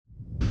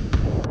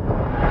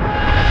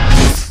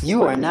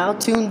You are now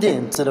tuned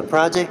in to the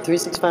Project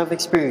 365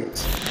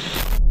 experience.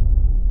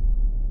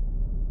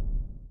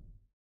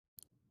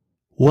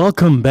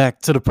 Welcome back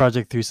to the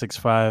Project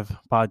 365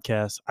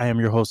 podcast. I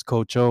am your host,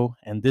 Coach O,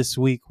 and this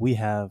week we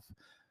have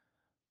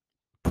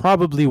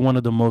probably one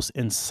of the most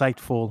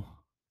insightful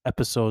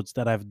episodes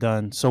that I've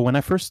done. So, when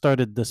I first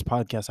started this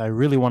podcast, I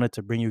really wanted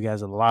to bring you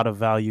guys a lot of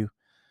value,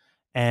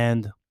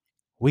 and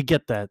we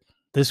get that.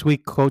 This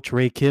week, Coach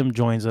Ray Kim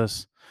joins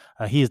us.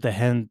 He is the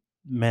head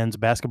men's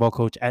basketball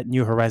coach at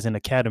New Horizon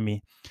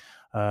Academy.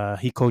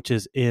 He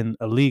coaches in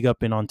a league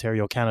up in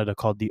Ontario, Canada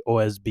called the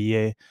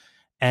OSBA.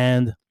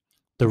 And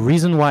the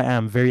reason why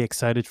I'm very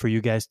excited for you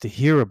guys to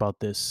hear about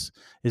this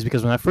is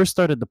because when I first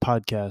started the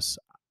podcast,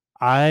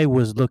 I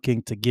was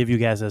looking to give you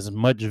guys as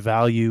much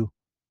value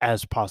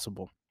as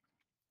possible.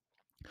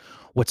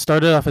 What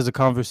started off as a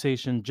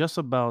conversation just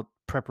about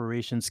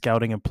preparation,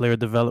 scouting, and player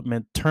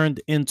development turned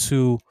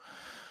into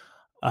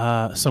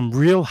some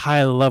real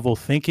high level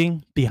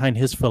thinking behind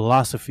his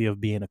philosophy of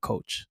being a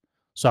coach.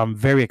 So I'm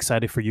very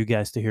excited for you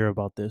guys to hear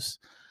about this.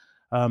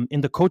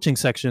 In the coaching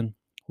section,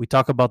 we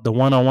talk about the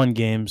one on one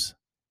games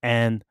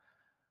and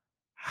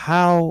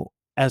how,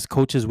 as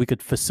coaches, we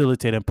could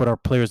facilitate and put our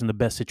players in the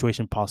best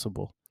situation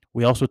possible.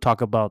 We also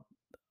talk about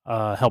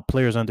help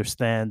players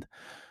understand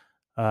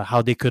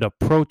how they could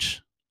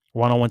approach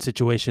one on one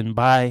situation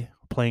by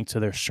playing to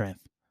their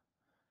strength.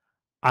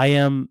 I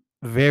am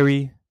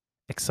very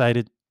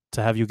excited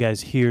to have you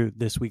guys hear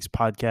this week's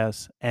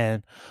podcast.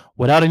 And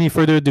without any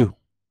further ado,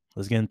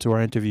 let's get into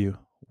our interview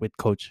with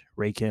Coach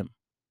Ray Kim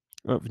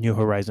of New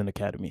Horizon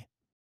Academy.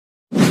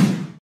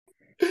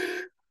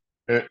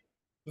 It,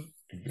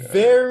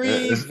 Very,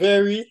 it's,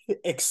 very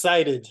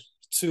excited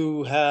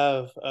to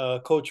have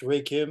Coach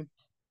Ray Kim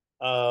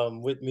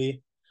with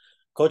me.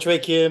 Coach Ray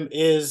Kim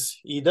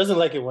he doesn't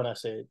like it when I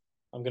say it.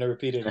 I'm going to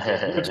repeat it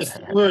again.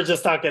 We were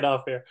just talking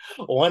off here.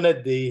 One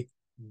of the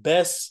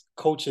best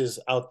coaches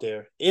out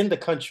there in the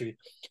country,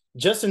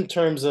 just in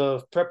terms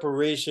of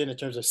preparation, in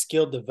terms of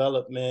skill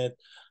development,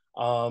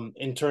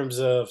 in terms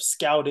of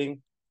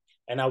scouting.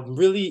 And I'm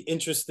really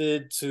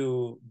interested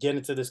to get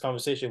into this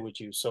conversation with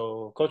you.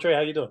 So, Coach Ray,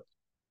 how you doing?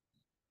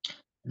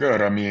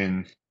 good. I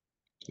mean,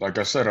 like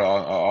I said,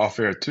 off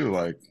air too.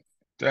 Like,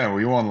 damn,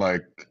 we won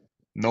like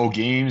no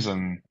games,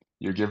 and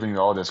you're giving me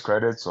all this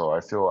credit. So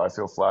I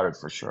feel flattered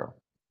for sure.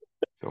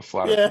 Feel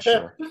flattered Yeah, for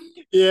sure.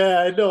 yeah,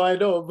 I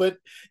know, but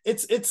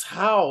it's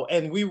how,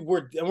 and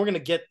we're gonna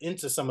get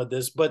into some of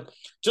this, but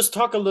just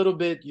talk a little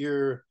bit.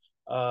 You're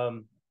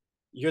the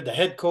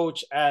head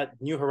coach at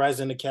New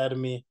Horizon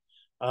Academy,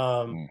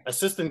 Mm,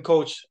 assistant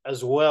coach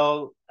as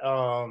well,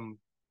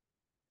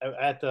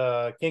 at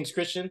King's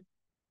Christian,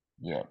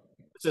 yeah,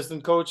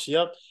 assistant coach.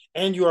 Yep,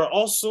 and you are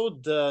also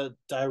the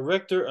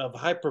director of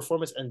high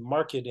performance and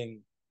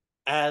marketing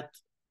at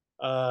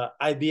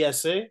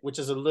IBSA, which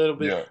is a little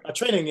bit yeah. a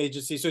training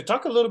agency. So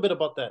talk a little bit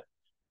about that.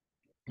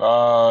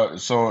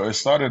 So it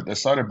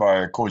started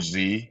by Coach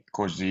Z.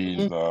 Coach Z is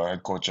Mm-hmm, the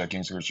head coach at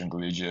King's Christian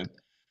Collegiate.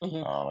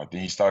 mm-hmm, I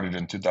think he started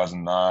in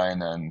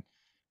 2009, and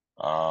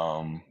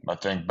I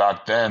think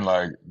back then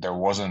like there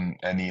wasn't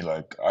any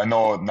like I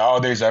know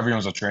nowadays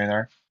everyone's a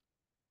trainer.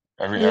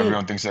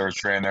 Everyone thinks they're a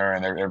trainer,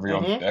 and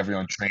mm-hmm.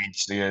 everyone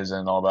trains skiers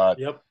and all that,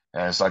 Yep.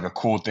 and it's like a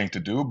cool thing to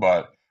do.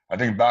 But I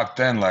think back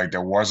then, like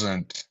there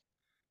wasn't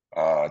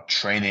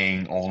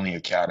training only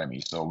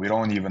academy, so we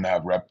don't even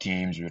have rep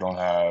teams. We don't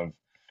have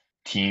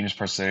teams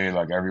per se.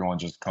 Like everyone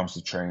just comes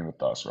to train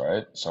with us,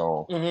 right?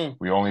 So Mm-hmm.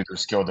 we only do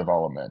skill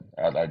development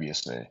at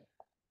IBSA,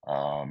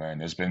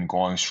 and it's been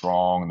going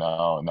strong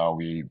now. Now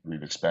we've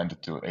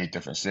expanded to 8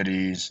 different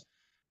cities.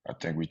 I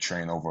think we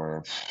train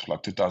over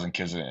like 2,000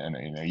 kids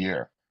in a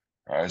year,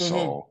 right? Mm-hmm.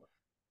 So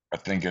I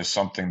think it's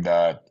something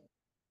that,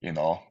 you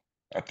know,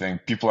 I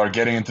think people are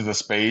getting into the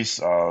space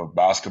of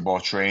basketball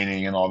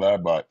training and all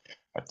that, but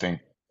I think,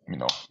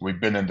 we've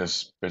been in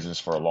this business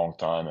for a long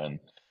time, and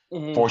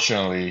Mm-hmm.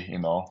 fortunately,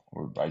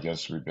 I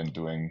guess we've been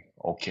doing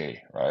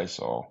okay, right?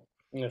 So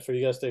Yeah, for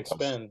you guys to that's,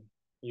 expand,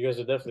 you guys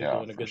are definitely yeah,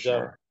 doing a for good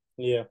job. sure,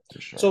 Yeah.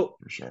 for sure, So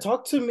for sure.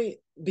 talk to me,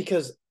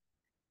 because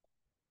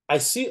I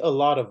see a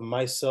lot of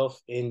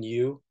myself in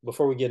you.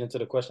 Before we get into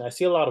the question, I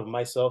see a lot of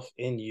myself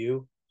in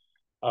you.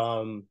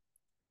 Um,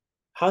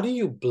 how do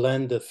you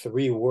blend the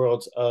three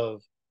worlds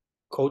of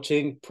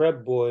coaching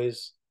prep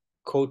boys,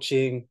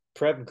 coaching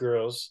prep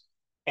girls,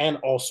 and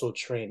also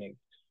training?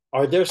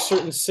 Are there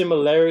certain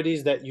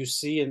similarities that you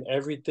see in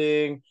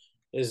everything?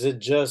 Is it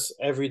just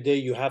every day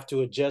you have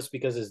to adjust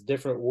because it's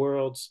different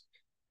worlds?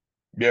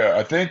 Yeah,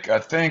 I think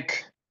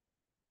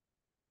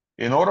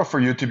in order for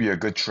you to be a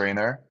good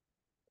trainer,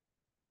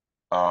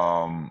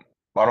 um,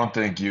 I don't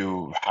think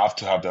you have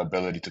to have the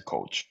ability to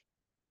coach.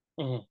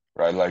 Mm-hmm.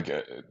 Right? Like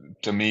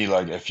to me,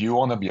 like if you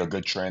want to be a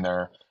good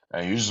trainer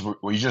and you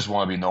just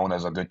want to be known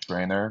as a good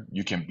trainer,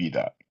 you can be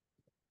that,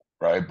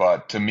 right?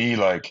 But to me,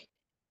 like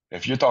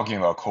if you're talking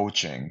about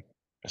coaching,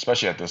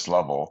 especially at this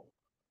level,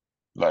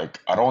 like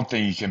I don't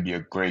think you can be a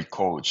great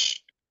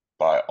coach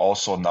by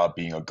also not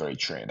being a great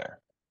trainer.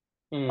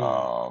 Mm.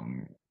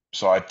 Um,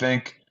 so I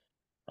think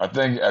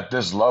at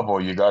this level,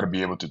 you got to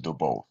be able to do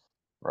both,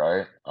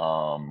 right?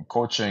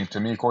 Coaching, to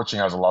me, coaching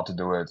has a lot to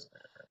do with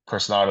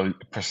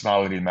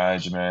personality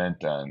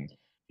management and,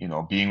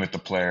 being with the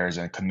players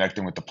and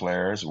connecting with the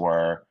players,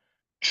 where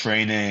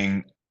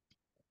training,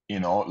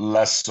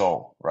 less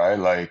so, right?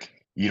 Like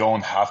you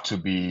don't have to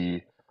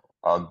be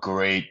a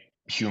great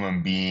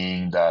human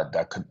being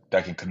that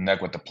can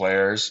connect with the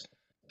players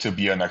to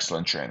be an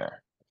excellent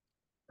trainer,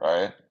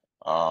 right?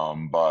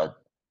 But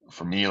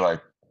for me,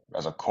 like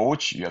as a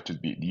coach, you have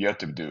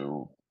to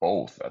do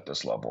both at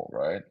this level,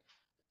 right?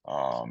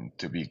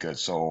 To be good.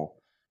 So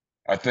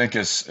I think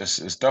it's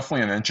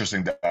definitely an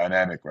interesting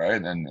dynamic,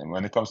 right? And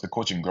when it comes to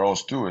coaching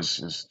girls too,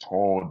 is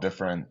whole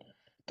different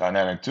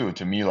dynamic too.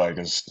 To me, like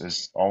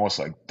it's almost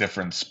like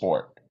different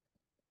sport,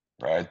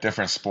 right?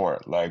 Different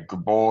sport. Like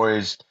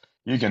boys,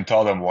 you can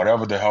tell them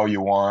whatever the hell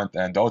you want,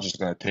 and they're just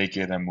gonna take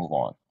it and move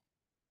on.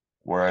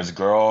 Whereas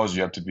girls,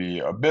 you have to be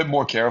a bit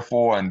more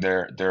careful, and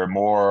they're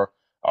more,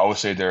 I would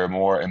say they're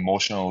more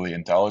emotionally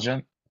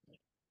intelligent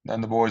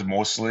than the boys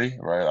mostly,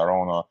 right? I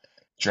don't want to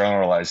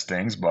generalize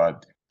things,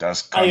 but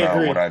that's I kind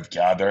of what agree. I've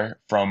gathered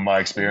from my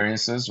Mhm.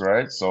 experiences,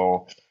 right?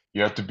 So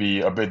you have to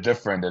be a bit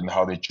different in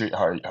how they treat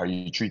how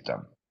you treat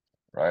them,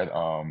 right?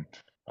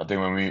 I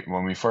think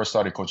when we first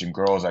started coaching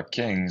girls at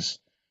Kings,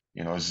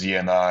 Z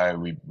and I,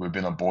 we've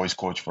been a boys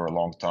coach for a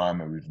long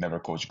time, and we've never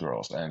coached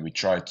girls, and we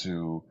tried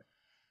to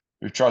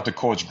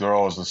coach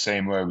girls the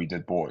same way we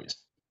did boys.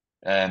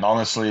 And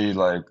honestly,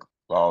 like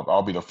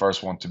I'll be the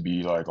first one to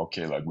be like,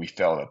 okay, like we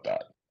failed at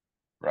that,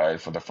 right?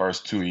 For the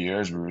first 2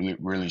 years, we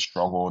really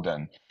struggled,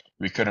 and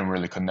we couldn't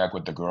really connect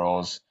with the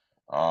girls.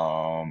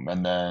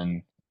 And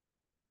then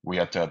we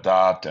had to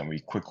adapt, and we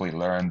quickly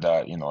learned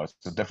that,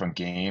 it's a different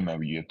game, and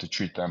we have to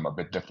treat them a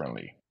bit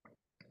differently,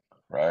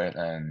 right?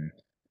 And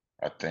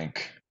I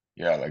think,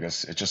 yeah, like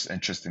it's just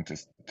interesting to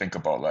think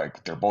about,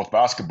 like they're both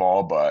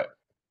basketball, but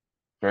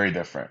very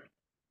different,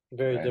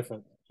 Very right?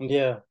 different.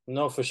 Yeah,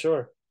 no, for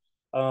sure.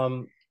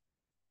 Um,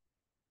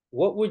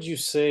 what would you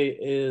say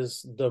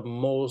is the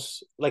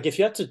most like if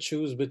you had to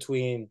choose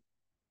between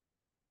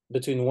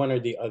one or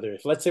the other?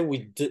 If let's say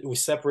we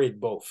separate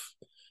both,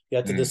 you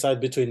had to Mm. decide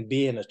between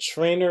being a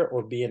trainer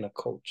or being a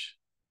coach,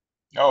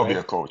 I'll be right?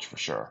 a coach for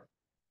sure.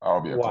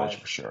 I'll be a coach Why?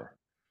 for sure.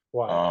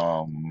 Why?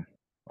 Um,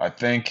 I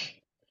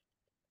think,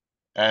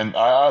 and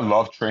I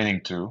love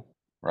training too,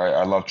 right?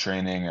 I love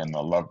training, and I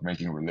love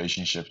making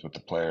relationships with the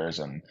players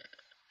and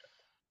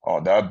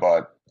all that.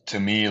 But to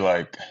me,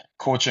 like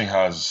coaching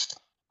has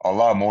a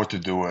lot more to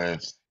do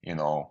with,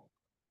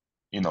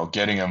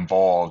 getting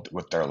involved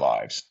with their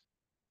lives,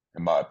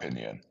 in my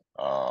opinion.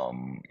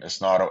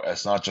 It's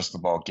not just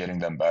about getting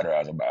them better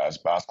as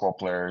basketball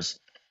players.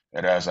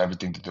 It has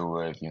everything to do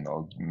with,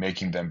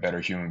 making them better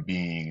human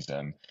beings,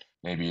 and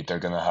maybe they're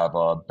gonna have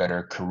a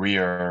better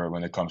career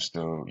when it comes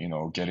to,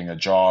 getting a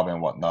job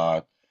and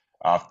whatnot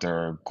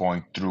after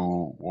going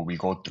through what we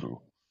go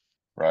through,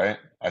 right?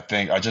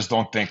 I just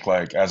don't think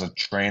like as a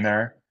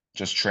trainer,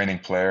 just training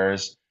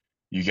players,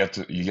 you get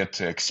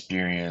to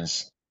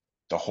experience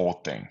the whole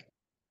thing,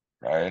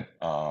 right?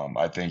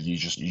 I think you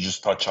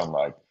just touch on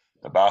like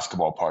the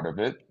basketball part of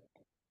it,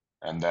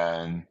 and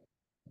then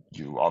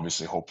you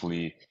obviously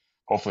hopefully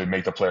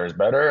make the players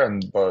better,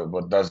 and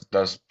but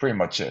that's pretty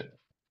much it,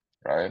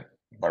 right?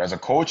 But as a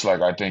coach,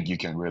 like I think you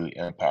can really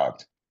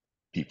impact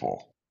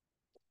people,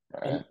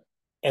 right? And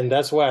and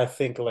that's why I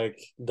think like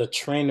the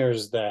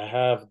trainers that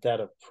have that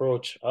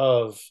approach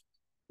of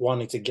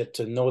wanting to get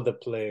to know the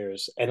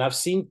players, and I've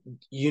seen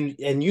you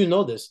and you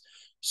know this,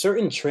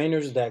 certain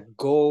trainers that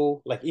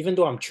go like even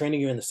though I'm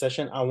training you in the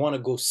session, I want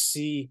to go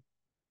see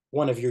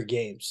one of your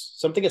games.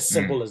 Something as Mm,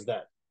 simple as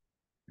that.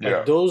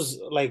 Like yeah, those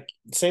like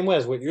same way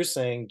as what you're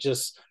saying,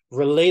 just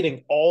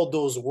relating all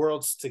those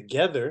worlds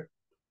together,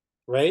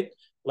 right?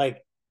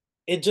 Like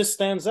it just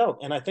stands out.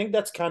 And I think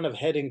that's kind of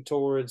heading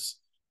towards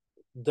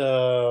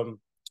the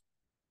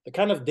the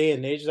kind of day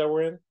and age that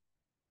we're in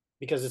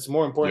because it's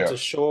more important yeah, to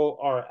show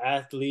our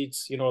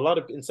athletes, a lot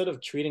of instead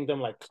of treating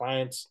them like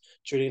clients,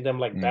 treating them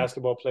like mm,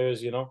 basketball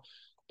players,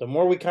 the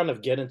more we kind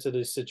of get into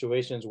these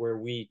situations where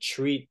we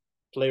treat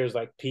players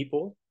like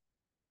people,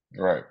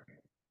 right,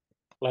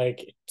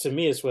 like to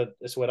me it's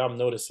what I'm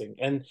noticing.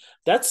 And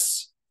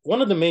that's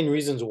one of the main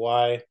reasons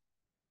why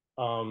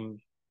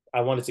um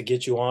I wanted to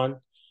get you on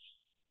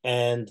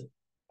and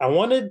I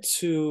wanted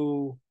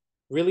to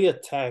really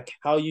attack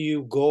how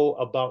you go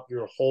about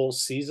your whole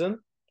season.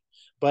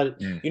 But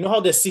mm, you know how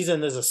this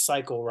season is a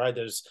cycle, right?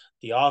 There's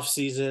the off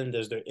season,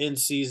 there's the in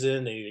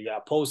season, then you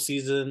got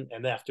postseason,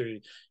 and after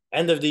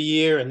end of the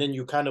year, and then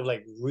you kind of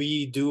like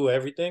redo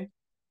everything,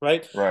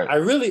 right? right, I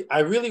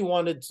really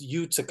wanted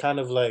you to kind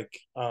of like,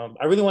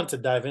 I really wanted to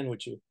dive in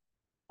with you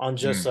on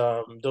just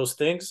mm, those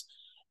things,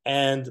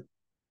 and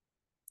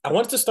I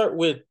wanted to start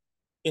with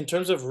in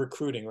terms of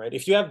recruiting, right?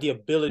 If you have the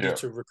yeah.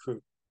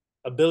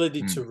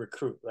 ability Mm. to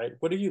recruit, right?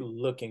 What are you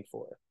looking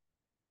for?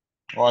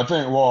 Well, I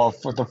think, well,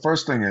 for the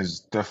first thing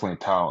is definitely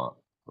talent,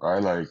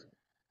 right? Like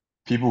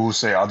people who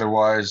say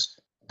otherwise,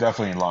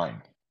 definitely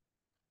lying,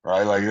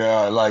 right?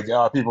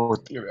 People,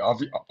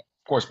 of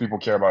course, people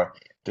care about,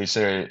 they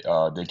say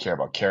they care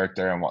about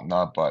character and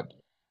whatnot, but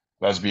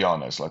let's be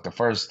honest. Like the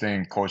first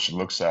thing coach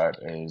looks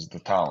at is the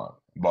talent.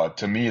 But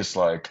to me it's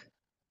like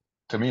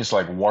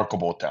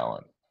workable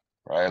talent,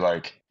 right?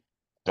 Like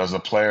does the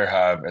player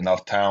have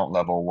enough talent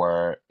level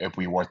where if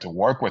we were to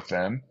work with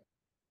him,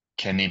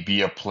 can he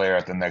be a player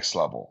at the next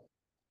level,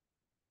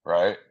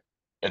 right?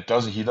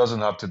 He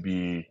doesn't have to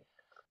be,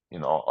 you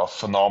know, a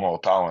phenomenal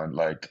talent.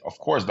 Like of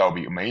course that would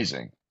be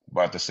amazing.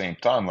 But at the same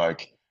time,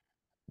 like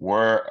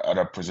we're at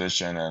a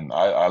position and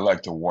I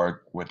like to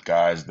work with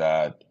guys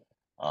that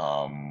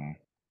um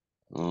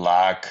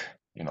lack,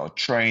 you know,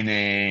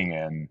 training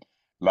and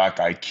lack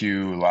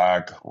IQ,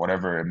 lack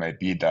whatever it may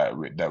be that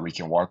we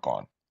can work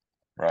on,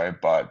 right?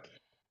 But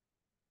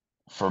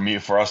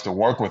for us to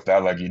work with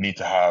that, like you need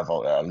to have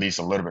at least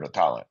a little bit of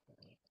talent,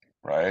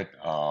 right?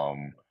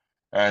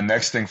 And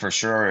next thing for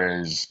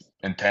sure is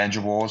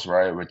intangibles,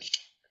 right?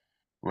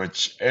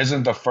 Which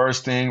isn't the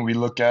first thing we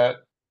look at,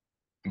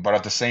 but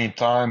at the same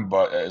time,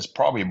 but it's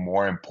probably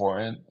more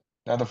important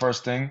than the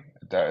first thing.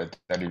 That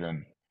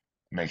even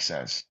makes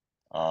sense.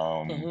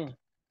 Um, Hmm.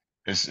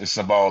 it's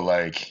about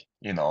like,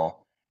 you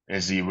know,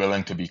 is he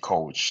willing to be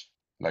coached?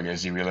 Like,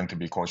 is he willing to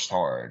be coached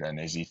hard? And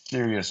is he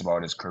serious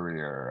about his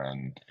career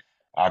and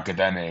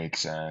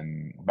academics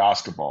and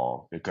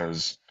basketball?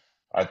 Because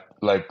I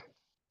like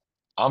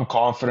I'm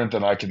confident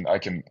that I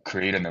can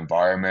create an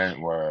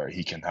environment where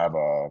he can have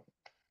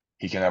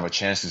a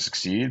chance to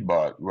succeed,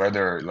 but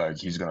whether like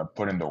he's gonna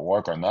put in the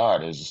work or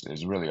not is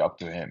really up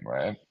to him,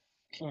 right?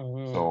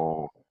 Hmm.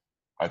 So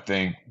I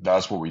think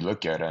that's what we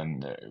look at,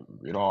 and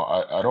you know,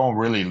 I don't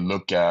really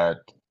look at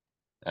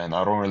and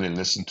I don't really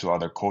listen to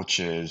other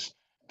coaches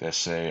that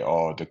say,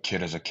 "Oh, the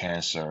kid is a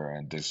cancer,"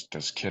 and this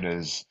kid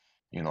is,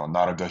 you know,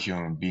 not a good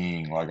human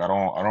being. Like I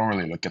don't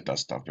really look at that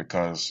stuff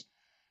because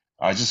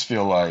I just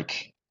feel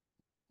like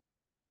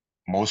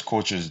most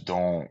coaches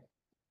don't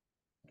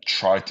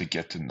try to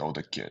get to know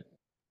the kid,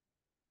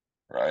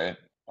 right?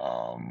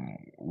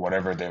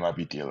 Whatever they might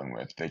be dealing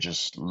with, they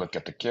just look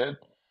at the kid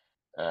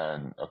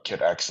and a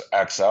kid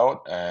acts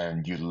out,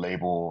 and you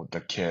label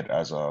the kid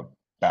as a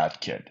bad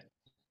kid,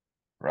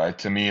 right?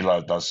 To me,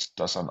 like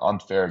that's an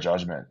unfair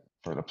judgment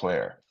for the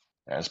player,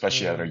 and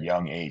especially at a Hmm.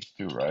 young age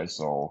too, right?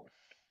 So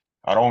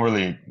I don't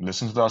really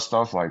listen to that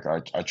stuff. Like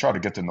I try to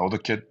get to know the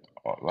kid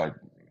like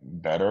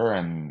better,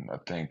 and I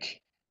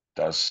think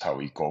that's how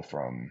we go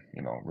from,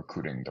 you know,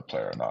 recruiting the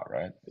player or not,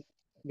 right?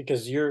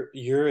 Because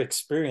your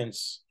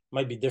experience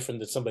might be different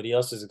than somebody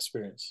else's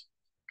experience.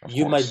 Of course.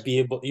 You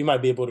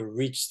might be able to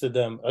reach to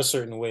them a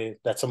certain way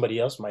that somebody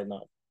else might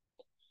not.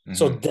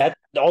 So Hmm. that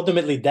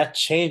ultimately that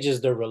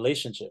changes the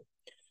relationship.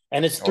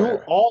 And it's Oh through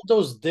yeah. all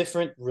those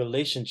different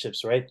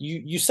relationships, right?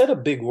 You said a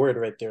big word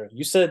right there.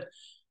 You said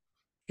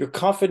you're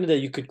confident that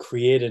you could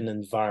create an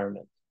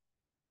environment.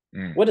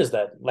 Mm. What is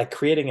that? Like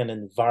creating an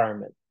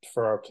environment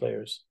for our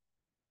players.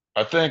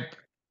 I think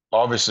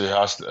obviously it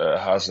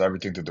has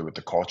everything to do with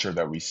the culture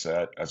that we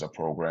set as a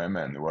program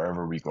and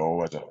wherever we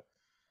go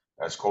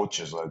as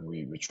coaches, like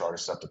we try to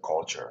set the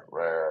culture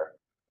where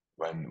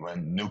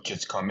when new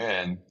kids come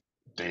in,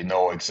 they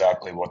know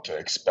exactly what to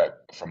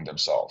expect from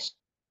themselves,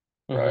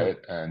 Mm-hmm. right?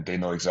 And they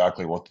know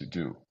exactly what to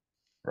do,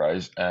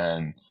 right?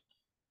 And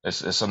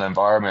it's an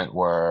environment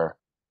where,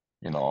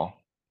 you know,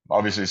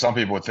 obviously some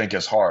people would think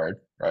it's hard,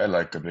 right?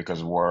 Like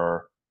because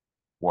we're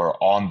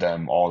on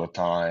them all the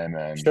time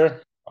and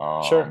Sure.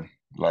 Sure. um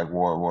like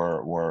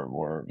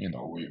we're you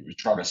know we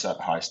try to set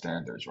high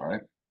standards,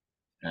 right?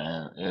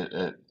 And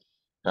it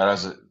that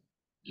has a,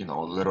 you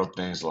know, little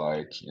things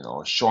like, you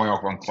know, showing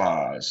up on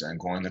class and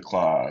going to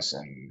class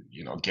and,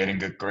 you know, getting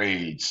good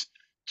grades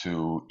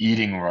to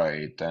eating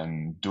right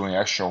and doing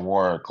extra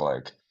work,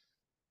 like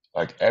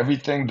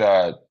everything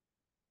that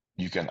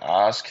you can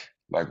ask,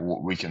 like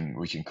we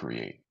can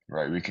create,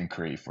 right? We can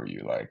create for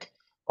you. Like,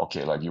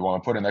 okay, like you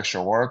want to put in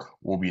extra work,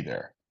 we'll be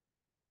there,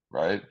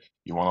 right?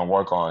 You want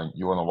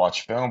to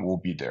watch film, we'll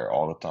be there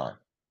all the time.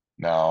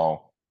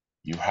 Now,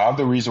 you have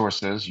the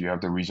resources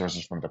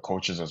from the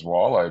coaches as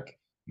well. Like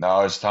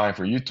now it's time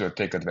for you to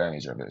take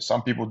advantage of it.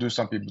 Some people do,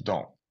 some people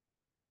don't,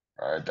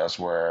 right? That's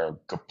where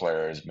good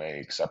players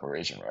make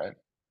separation, right?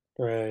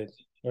 Right.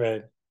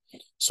 Right.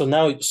 So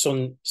now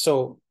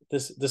so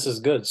this is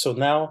good. So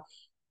now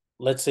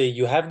let's say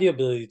you have the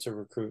ability to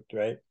recruit,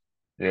 right?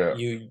 Yeah.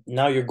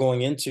 You're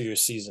going into your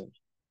season.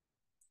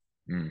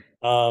 Mm.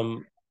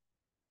 Um,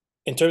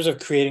 in terms of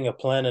creating a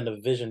plan and a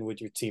vision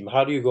with your team,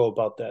 how do you go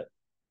about that?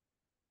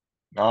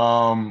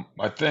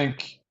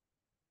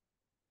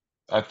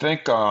 I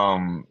think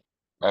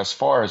as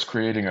far as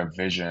creating a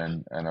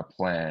vision and a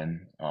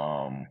plan,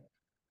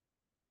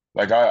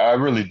 like I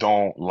really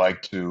don't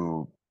like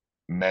to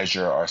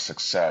measure our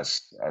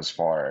success as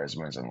far as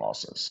wins and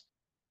losses,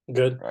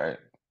 Good. right?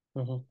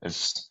 Hmm.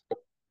 It's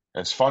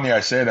it's funny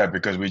I say that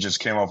because we just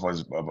came off of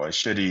a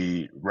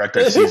shitty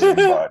record season,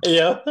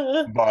 Yeah.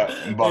 but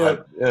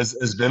Yep.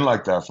 it's been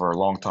like that for a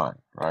long time,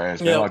 right?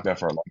 It's been like Yep. that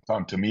for a long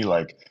time. To me,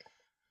 like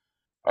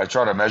I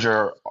try to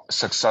measure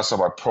success of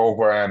our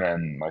program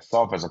and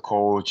myself as a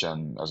coach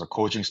and as a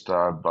coaching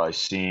staff by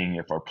seeing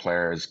if our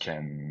players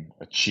can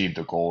achieve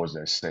the goals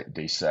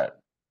they set.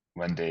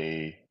 when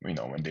they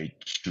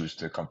choose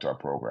to come to our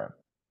program,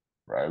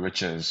 right?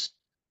 Which is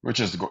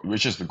to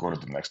go to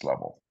the next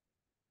level,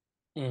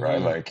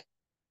 right? Mm-hmm. Like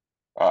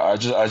I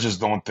just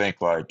don't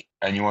think like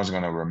anyone's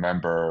gonna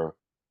remember,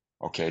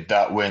 okay,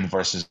 that win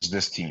versus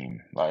this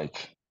team.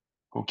 Like,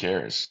 who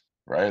cares,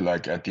 right?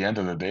 Like at the end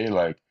of the day,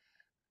 like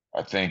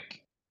I think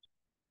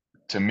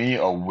to me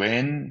a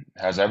win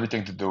has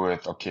everything to do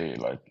with, okay,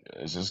 like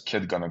is this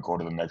kid gonna go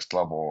to the next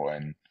level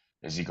and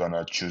is he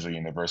gonna choose a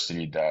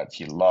university that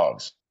he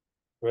loves,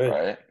 Right.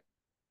 right?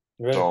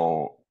 Right.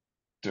 So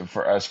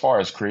for as far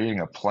as creating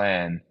a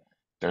plan,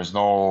 there's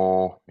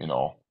no,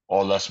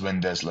 oh, let's win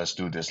this, let's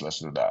do this, let's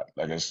do that.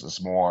 Like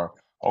it's more,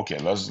 okay,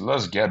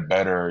 let's get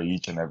better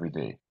each and every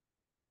day,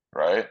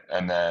 right?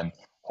 And then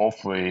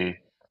hopefully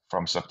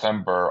from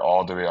September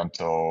all the way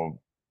until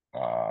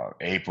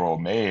April,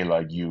 May,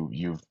 like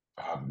you've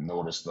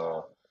noticed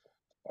the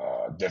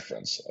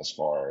difference as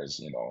far as,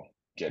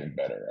 getting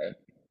better, right?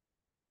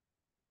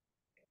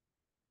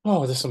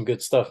 Oh, there's some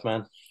good stuff,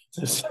 man.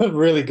 There's some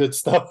really good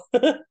stuff.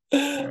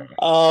 Yeah.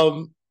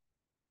 um,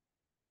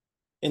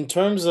 in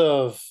terms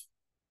of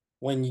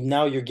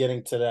now you're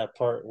getting to that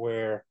part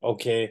where,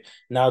 okay,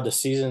 now the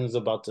season's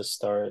about to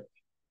start,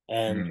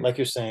 and Mm, like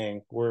you're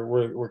saying,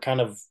 we're kind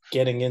of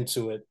getting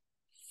into it.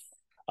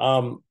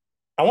 Um,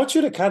 I want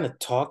you to kind of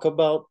talk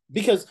about,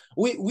 because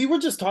we were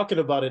just talking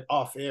about it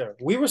off air.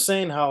 We were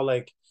saying how,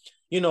 like,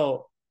 you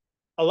know,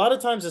 a lot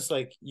of times it's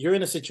like you're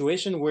in a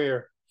situation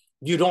where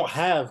you don't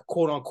have,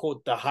 quote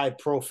unquote, the high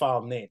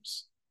profile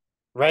names,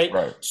 right?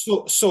 right.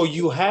 So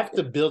you have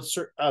to build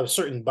a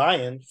certain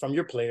buy-in from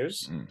your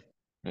players, Mm,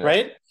 yeah.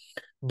 right?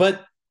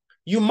 But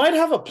you might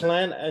have a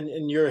plan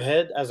in your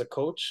head as a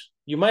coach.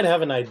 You might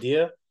have an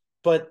idea,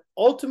 but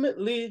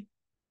ultimately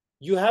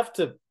you have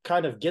to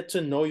kind of get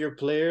to know your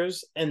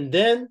players, and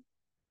then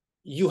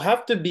you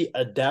have to be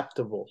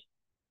adaptable,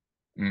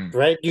 Mm,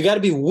 right? You got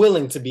to be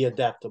willing to be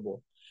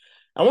adaptable.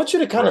 I want you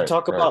to kind of right,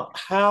 talk right. about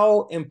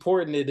how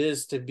important it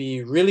is to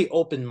be really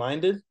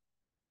open-minded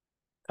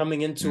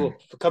Mm,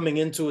 coming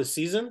into a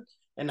season,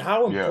 and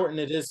how yeah. important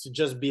it is to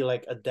just be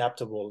like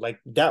adaptable, like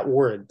that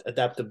word,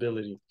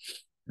 adaptability.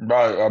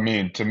 But I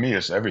mean, to me,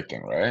 it's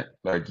everything, right?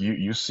 Like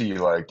you see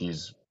like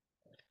these.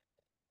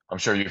 I'm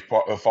sure you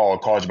follow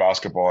college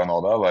basketball and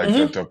all that. Like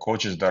the, Mm-hmm. the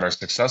coaches that are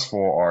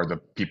successful are the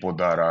people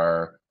that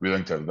are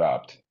willing to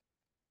adapt,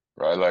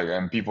 right? Like,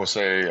 and people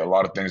say a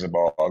lot of things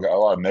about a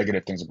lot of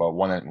negative things about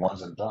one and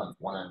done.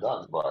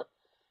 But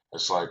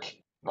it's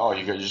like no,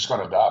 you're just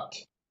gonna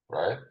adapt,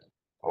 right?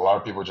 A lot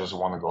of people just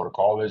want to go to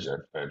college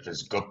if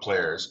it's good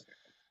players.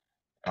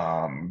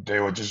 They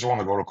would just want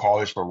to go to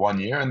college for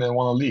 1 year and then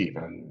want to leave,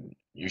 and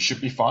you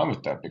should be fine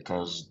with that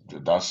because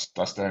that's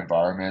the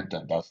environment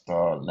and that's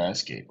the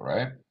landscape,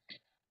 right?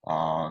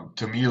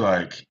 To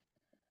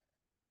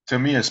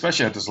me,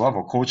 especially at this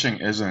level, coaching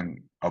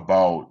isn't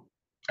about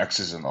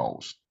X's and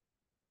O's,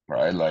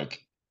 right?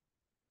 Like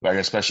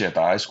especially at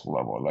the high school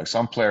level, like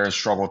some players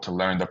struggle to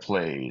learn the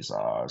plays.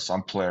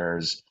 Some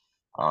players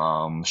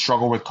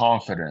struggle with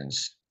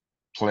confidence.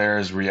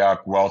 Players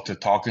react well to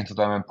talking to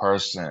them in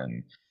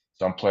person.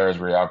 Some players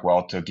react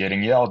well to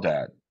getting yelled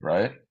at,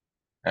 right?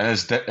 And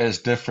it's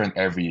different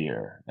every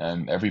year,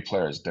 and every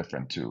player is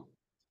different too,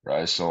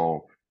 right?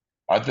 So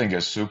I think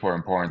it's super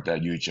important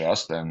that you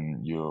adjust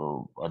and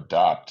you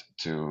adapt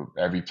to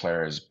every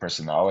player's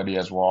personality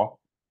as well.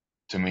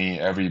 To me,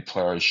 every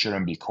player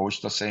shouldn't be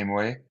coached the same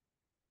way,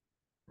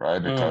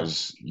 right? Mm,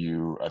 Because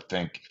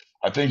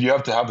I think you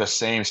have to have the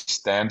same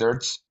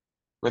standards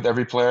with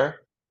every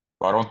player,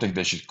 but I don't think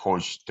they should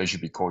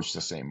be coached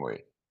the same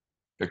way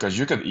because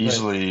you could right.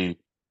 easily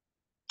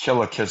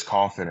kill a kid's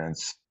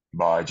confidence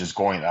by just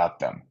going at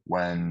them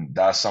when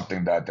that's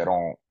something that they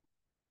don't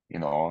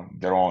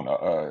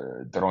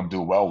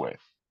do well with,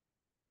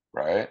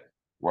 right?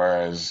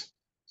 Whereas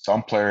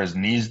some players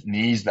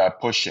needs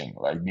that pushing,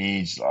 like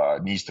needs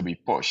to be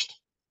pushed,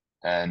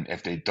 and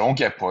if they don't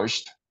get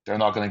pushed, they're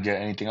not going to get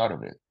anything out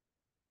of it,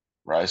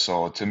 right?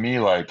 So to me,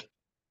 like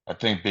I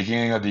think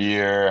beginning of the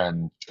year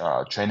and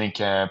training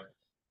camp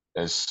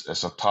is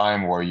a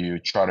time where you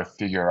try to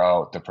figure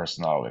out the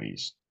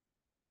personalities,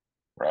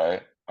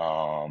 right?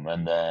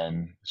 And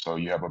then so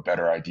you have a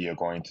better idea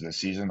going into the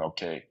season.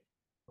 Okay,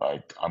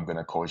 like I'm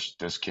gonna coach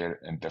this kid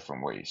in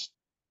different ways,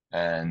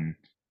 and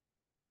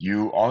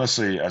you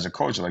honestly, as a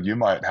coach, like you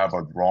might have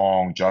a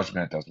wrong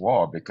judgment as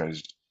well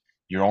because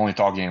you're only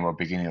talking about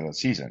beginning of the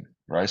season,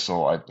 right?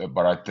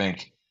 But I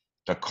think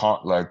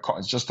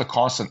it's just the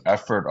constant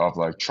effort of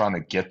like trying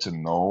to get to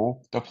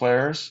know the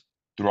players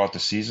throughout the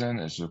season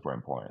is super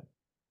important,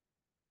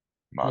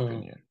 in my Mm,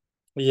 opinion.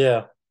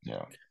 yeah.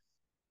 Yeah.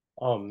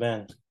 Oh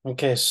man.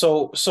 Okay.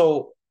 So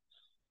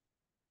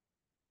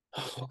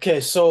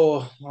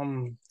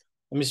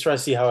let me try to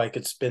see how I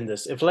could spin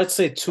this. If, let's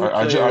say, two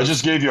I just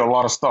players. gave you a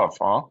lot of stuff,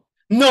 huh?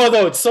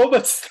 No, it's so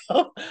much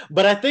stuff.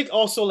 But I think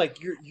also, like,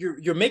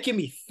 you're making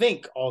me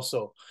think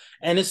also.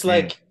 And it's Mm,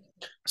 like,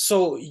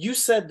 so you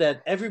said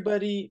that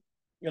everybody,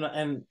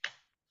 and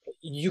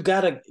you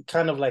gotta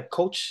kind of like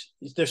coach.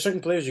 There's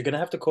certain players you're gonna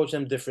have to coach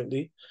them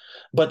differently,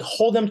 but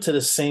hold them to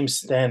the same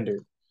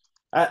standard.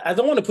 I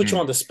don't want to put you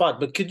on Mm. the spot,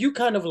 but could you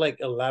kind of like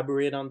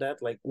elaborate on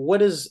that? Like,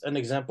 what is an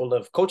example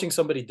of coaching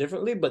somebody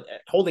differently, but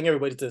holding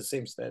everybody to the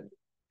same standard?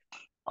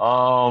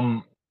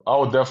 Um, I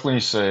would definitely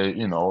say,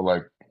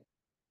 like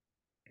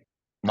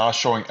not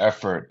showing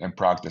effort in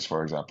practice,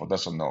 for example.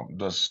 That's a no.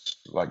 That's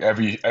like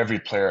every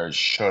player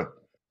should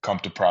come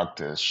to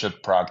practice,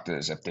 should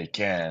practice if they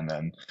can,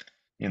 and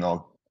you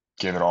know,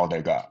 give it all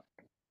they got,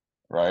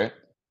 right?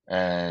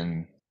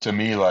 And to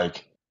me,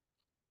 like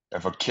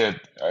if a kid,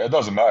 it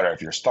doesn't matter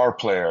if you're star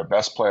player,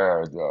 best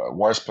player,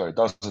 worst player,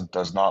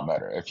 does not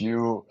matter. If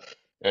you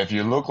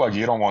look like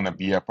you don't want to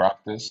be at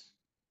practice,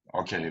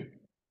 okay,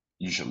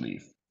 you should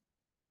leave.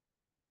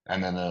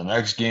 And then the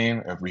next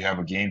game, if we have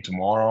a game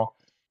tomorrow,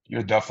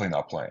 you're definitely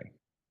not playing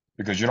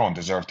because you don't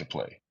deserve to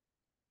play,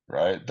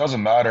 right? It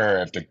doesn't matter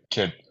if the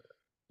kid,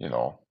 you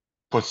know,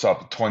 puts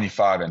up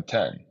 25 and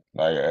 10.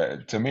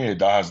 Like to me,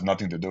 that has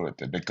nothing to do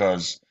with it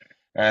because,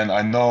 and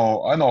I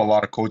know a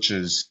lot of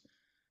coaches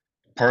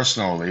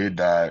personally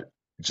that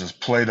just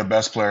play the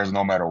best players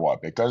no matter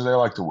what because they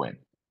like to win.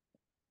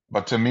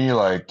 But to me,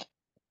 like,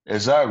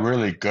 is that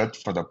really good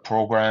for the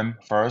program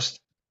first?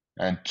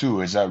 And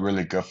two, is that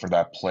really good for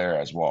that player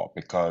as well?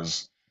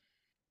 Because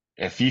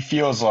if he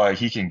feels like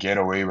he can get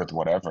away with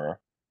whatever,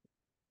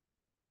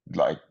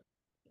 like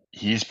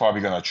he's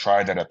probably gonna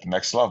try that at the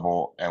next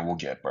level and will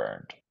get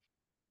burned,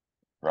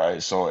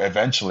 right? So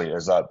eventually,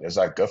 is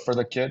that good for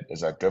the kid?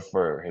 Is that good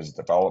for his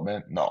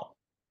development? No,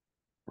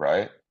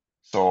 right?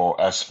 So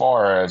as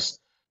far as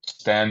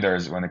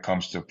standards when it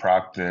comes to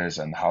practice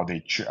and how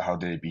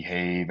they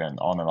behave and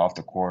on and off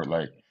the court,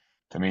 like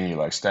to me,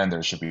 like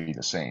standards should be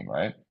the same,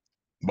 right?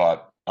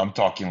 But I'm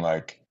talking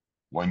like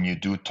when you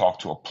do talk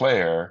to a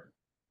player,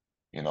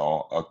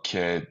 a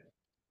kid,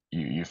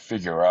 you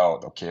figure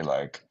out, okay,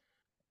 like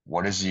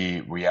what does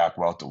he react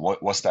well to?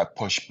 What's that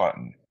push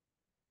button?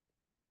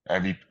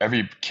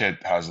 Every kid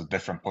has a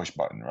different push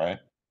button, right?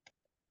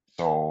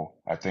 So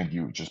I think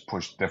you just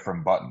push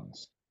different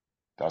buttons.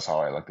 That's how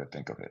I like to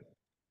think of it.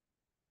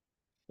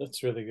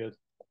 That's really good.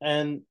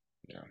 And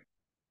Yeah.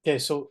 okay,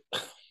 so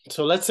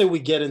let's say we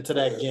get into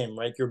that game,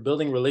 right? You're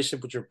building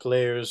relationship with your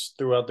players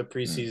throughout the Mm.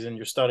 preseason.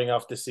 You're starting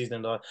off the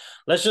season.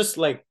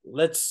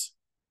 Let's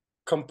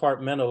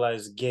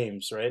compartmentalize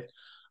games, right?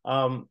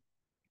 Um,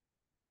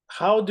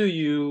 how do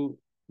you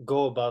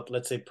go about,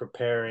 let's say,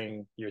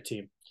 preparing your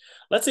team?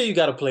 Let's say you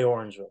got to play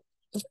Orangeville.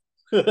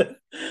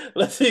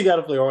 Let's say you got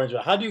to play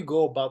Orangeville. How do you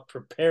go about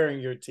preparing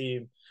your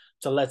team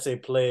to, let's say,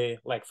 play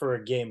like for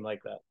a game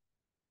like that?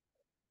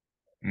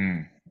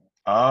 Mm.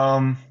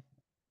 Um,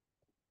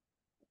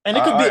 And I,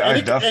 it could be, I,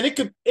 I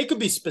def, it could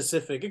be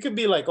specific. It could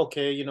be like,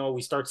 okay,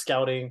 we start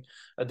scouting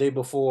a day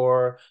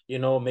before,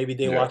 maybe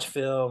they yeah. watch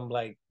film.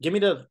 Like, give me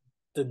the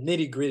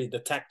nitty gritty, the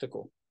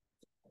tactical.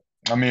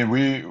 I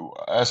mean,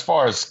 as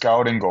far as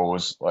scouting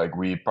goes, like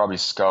we probably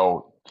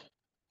scout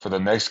for the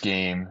next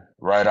game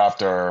right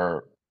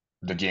after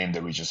the game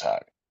that we just had,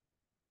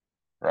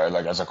 right?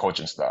 Like as a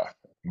coaching staff.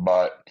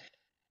 But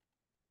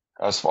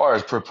as far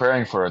as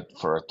preparing for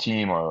a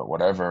team or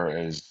whatever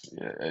is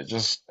it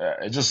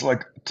just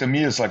like to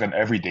me it's like an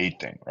everyday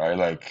thing, right?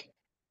 Like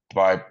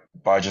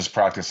by just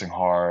practicing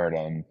hard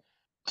and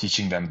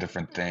teaching them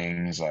different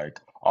things, like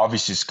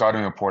obviously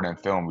scouting report and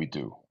film we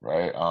do,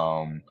 right?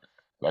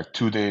 Like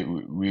 2 day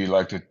we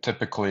like to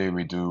typically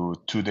we do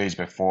 2 days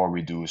before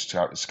we do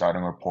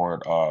scouting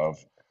report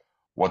of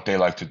what they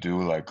like to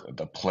do, like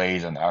the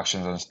plays and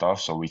actions and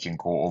stuff, so we can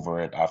go over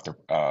it after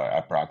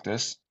at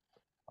practice.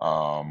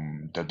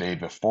 The day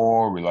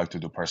before, we like to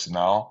do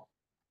personnel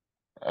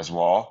as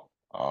well,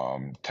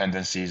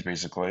 tendencies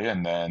basically,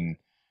 and then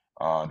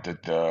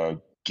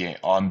the game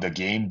on the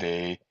game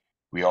day,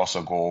 we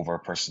also go over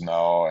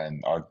personnel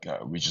and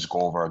we just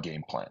go over our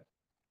game plan,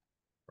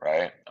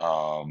 right?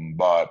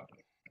 But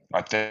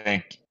I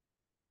think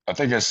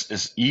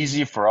it's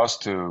easy for us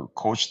to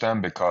coach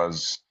them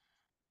because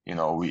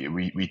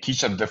we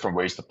teach them different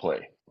ways to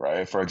play,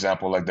 right? For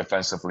example, like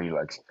defensively,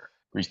 like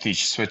we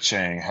teach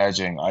switching,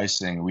 hedging,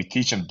 icing. We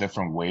teach them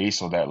different ways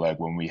so that like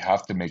when we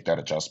have to make that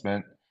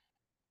adjustment,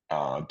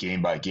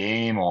 game by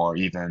game or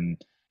even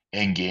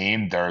in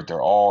game,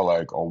 they're all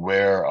like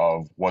aware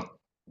of what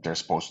they're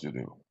supposed to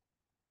do,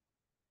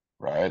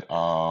 right?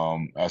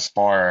 As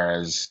far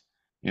as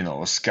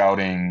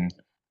scouting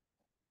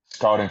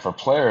for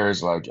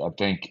players, like I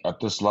think at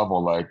this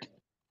level, like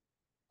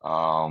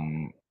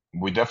um,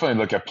 we definitely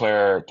look at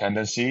player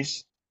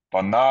tendencies,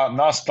 but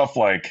not stuff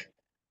like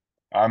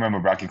I remember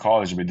back in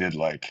college we did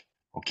like,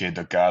 okay,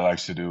 the guy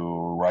likes to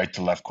do right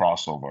to left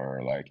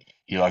crossover, like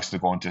he likes to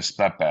go into a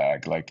step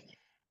back. Like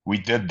we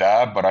did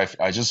that, but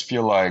I just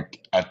feel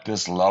like at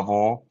this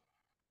level,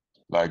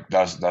 like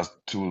that's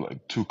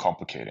too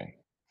complicating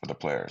for the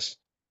players.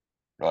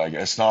 Like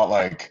it's not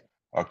like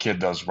a kid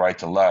does right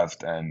to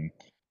left and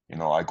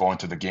I go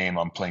into the game,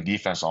 I'm playing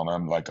defense on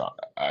them. Like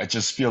I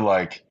just feel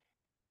like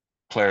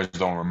players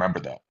don't remember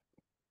that,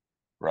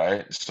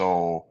 right?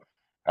 So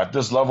At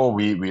this level,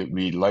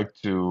 we like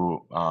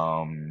to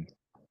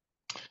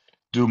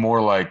do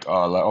more like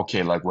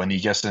okay, like when he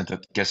gets into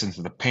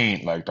the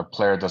paint, like the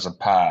player doesn't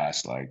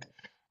pass, like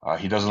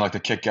he doesn't like to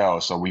kick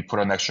out, so we put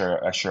an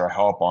extra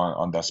help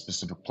on that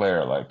specific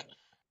player. Like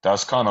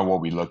that's kind of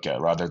what we look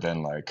at rather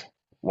than like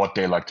what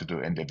they like to do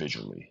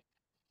individually.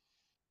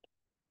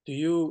 Do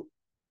you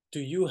do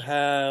you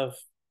have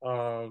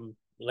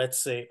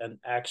let's say an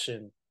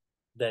action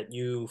that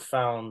you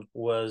found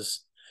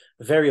was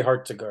very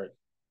hard to guard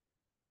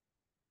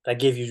that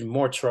gave you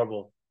more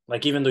trouble?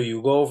 Like even though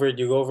you go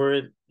over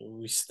it,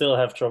 we still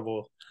have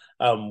trouble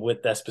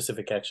with that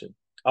specific action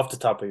off the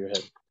top of your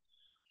head.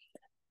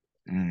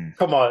 Mm.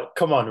 Come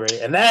on, Ray.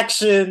 An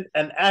action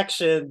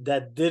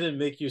that didn't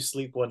make you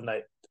sleep one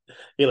night.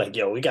 You're like,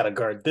 yo, we gotta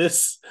guard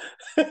this.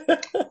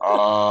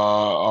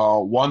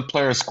 One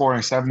player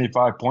scoring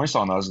 75 points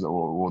on us,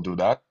 we'll do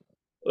that.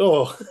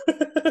 Oh,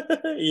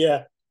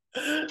 yeah.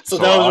 So So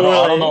that was more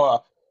I don't like,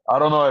 know I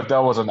don't know if that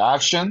was an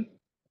action,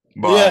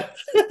 yeah, but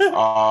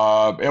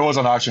it was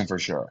an action for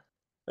sure.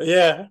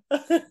 yeah,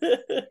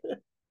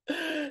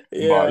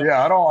 But yeah.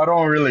 yeah, I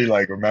don't really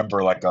like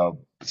remember like a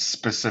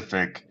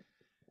specific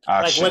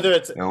Like action.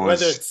 It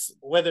was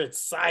whether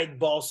it's side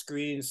ball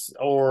screens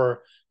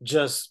or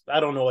just I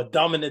don't know a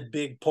dominant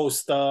big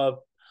post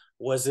up.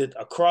 Was it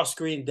a cross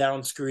screen,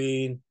 down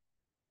screen?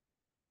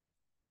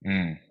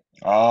 mm,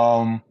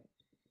 um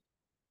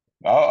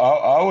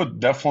I would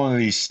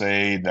definitely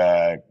say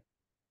that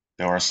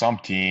there were some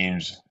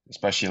teams,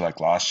 especially like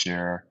last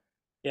year,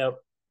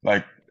 Yep.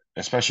 like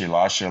especially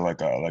last year,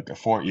 like a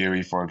Fort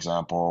Erie, for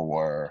example,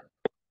 where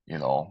you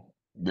know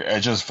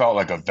it just felt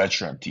like a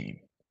veteran team,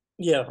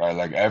 Yeah. right?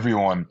 Like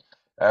everyone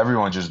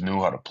just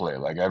knew how to play.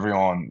 Like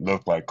everyone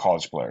looked like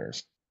college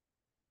players,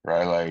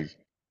 right? Like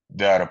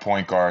they had a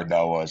point guard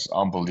that was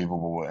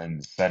unbelievable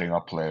in setting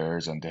up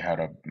players, and they had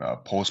a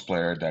post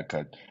player that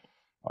could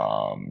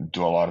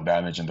do a lot of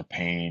damage in the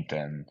paint,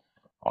 and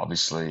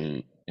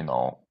obviously,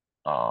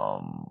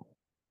 um,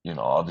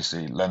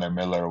 obviously Leonard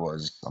Miller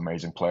was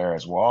amazing player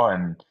as well.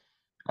 And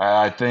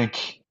I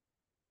think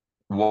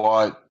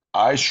what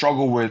I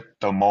struggle with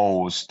the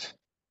most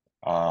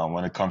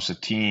when it comes to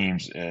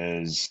teams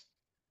is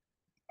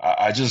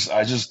I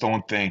just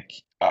don't think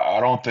I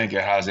don't think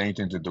it has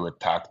anything to do with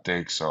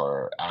tactics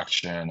or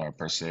action or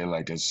per se.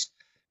 Like it's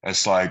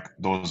like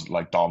those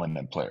like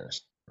dominant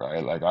players,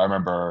 right? Like I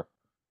remember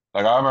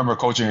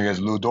coaching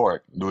against Lou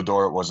Dort. Lou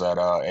Dort was at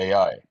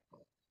AI,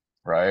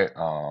 right?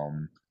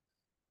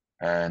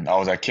 And I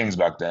was at Kings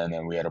back then,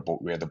 and we had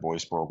the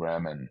boys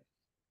program, and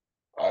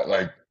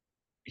like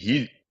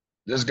he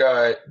this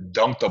guy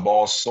dunked the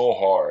ball so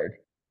hard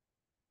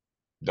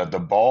that the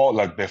ball,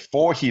 like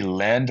before he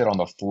landed on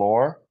the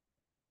floor,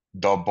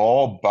 the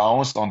ball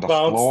bounced on the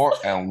Bounced. floor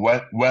and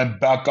went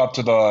back up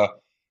to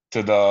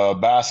the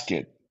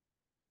basket,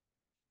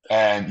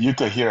 and you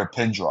could hear a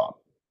pin drop.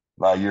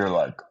 Like you're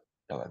like,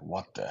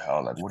 what the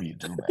hell? Like, what do you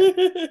do, man?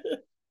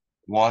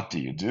 What do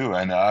you do?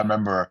 And I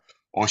remember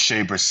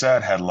O'Shea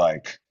Brissett had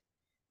like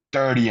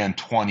 30 and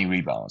 20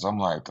 rebounds. I'm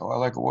like, oh,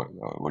 like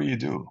what do you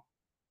do?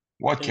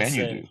 What can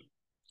you Insane. do?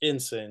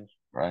 Insane.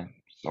 Right?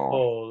 So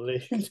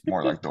Holy. it's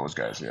more like those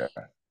guys, yeah.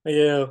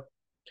 Yeah.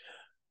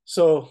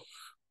 So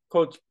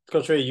Coach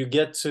Ray, you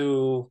get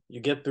through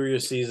your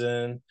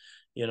season,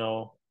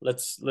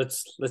 let's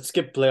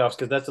skip playoffs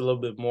because that's a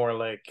little bit more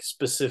like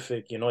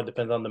specific, it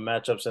depends on the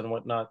matchups and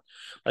whatnot.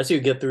 Let's say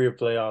you get through your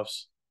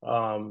playoffs.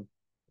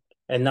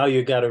 And now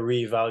you gotta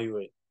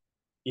reevaluate.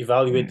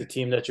 Evaluate the Mm.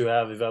 team that you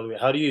have, evaluate.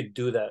 How do you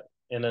do that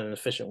in an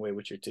efficient way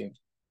with your team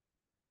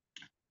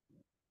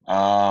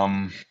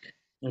Um,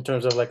 in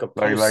terms of like a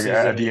like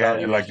postseason at the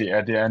end, like the evaluation?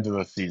 at the end of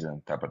the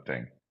season type of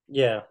thing.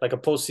 Yeah, like a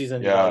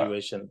postseason Yeah,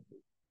 evaluation.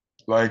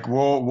 like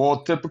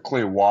we'll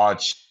typically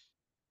watch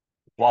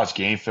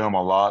game film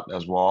a lot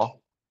as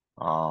well.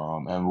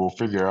 And we'll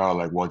figure out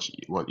like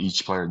what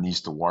each player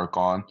needs to work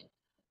on.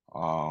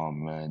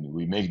 And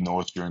we make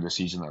notes during the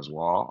season as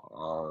well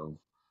of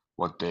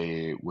what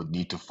they would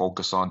need to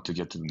focus on to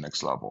get to the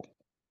next level,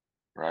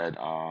 right?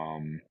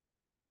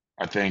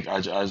 I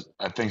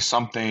think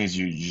some things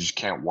you just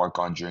can't work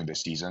on during the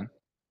season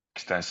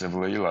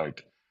extensively.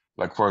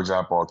 Like for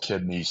example, a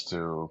kid needs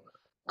to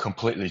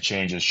completely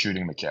change his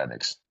shooting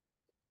mechanics.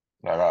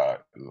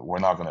 Like we're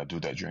not gonna do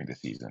that during the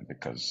season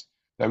because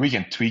like we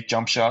can tweak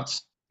jump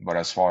shots, but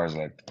as far as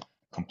like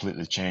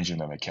completely changing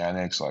the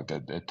mechanics, like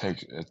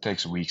it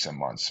takes weeks and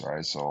months,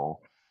 right? So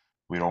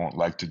we don't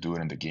like to do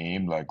it in the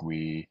game. Like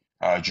we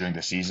during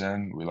the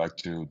season, we like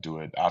to do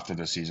it after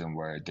the season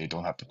where they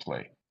don't have to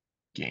play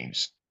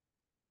games,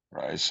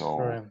 right? So,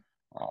 Right.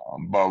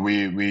 but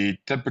we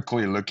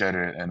typically look at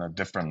it in a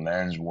different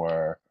lens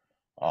where,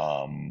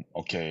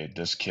 okay,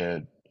 this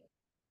kid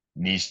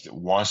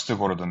wants to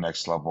go to the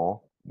next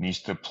level,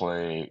 wants to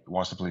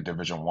play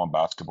Division 1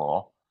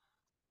 basketball.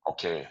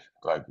 Okay,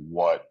 like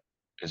what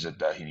is it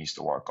that he needs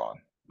to work on?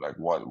 Like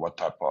what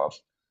type of,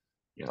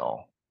 you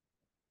know,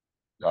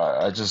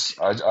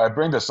 I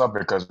bring this up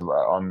because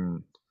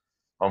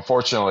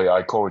unfortunately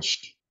I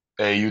coached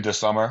AU this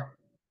summer,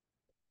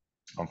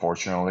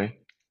 unfortunately.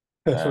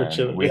 and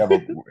Unfortunately. we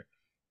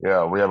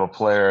have a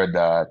player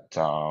that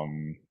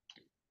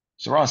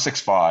is around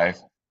 6'5",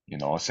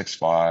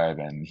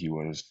 6'5", and he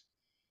was,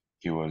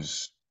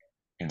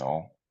 you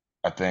know,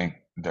 I think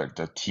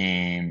the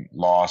team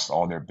lost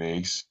all their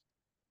bigs,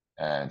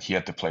 and he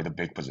had to play the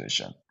big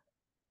position.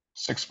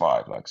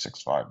 6'5", like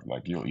 6'5",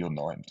 like you'll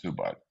know him too,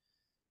 but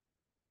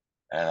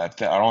and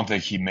I don't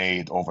think he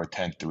made over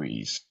 10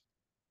 threes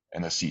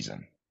in a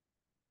season,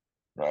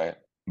 right?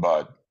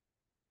 But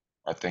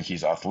I think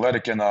he's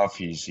athletic enough.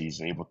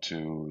 He's able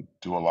to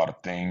do a lot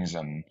of things,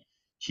 and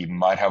he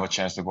might have a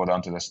chance to go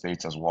down to the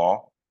States as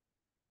well.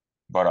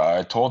 But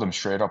I told him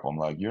straight up, I'm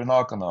like, you're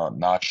not gonna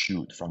not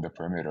shoot from the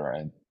perimeter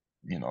and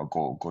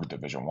go to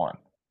Division One.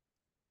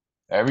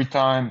 Every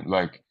time,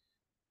 like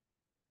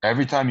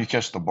every time you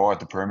catch the ball at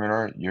the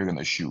perimeter, you're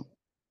gonna shoot.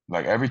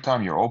 Like every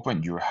time you're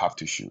open, you have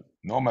to shoot,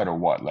 no matter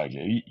what. Like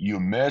you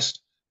miss,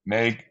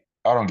 make,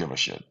 I don't give a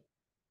shit.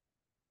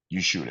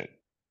 You shoot it.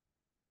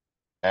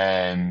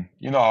 And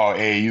you know how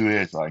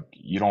AAU is, like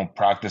you don't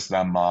practice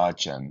that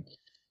much and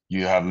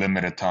you have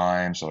limited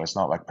time, so it's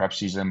not like prep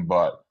season,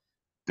 but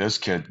this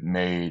kid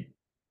made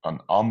an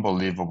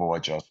unbelievable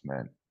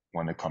adjustment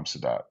when it comes to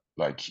that.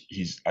 Like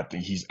I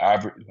think he's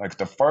average, like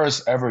the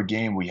first ever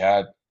game we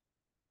had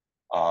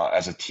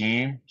as a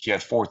team, he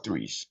had 4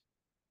 threes.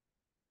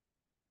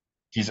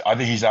 I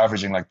think he's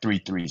averaging like 3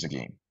 threes a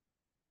game,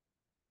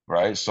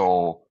 right?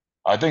 So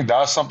I think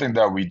that's something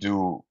that we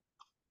do,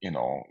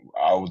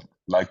 I would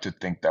like to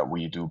think that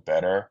we do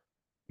better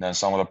than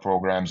some of the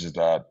programs, is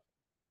that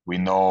we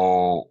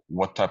know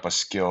what type of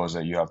skills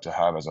that you have to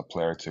have as a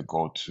player to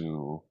go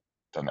to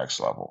the next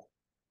level,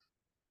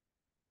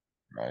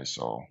 right?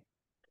 So,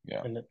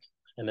 yeah.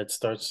 And it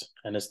starts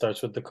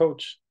with the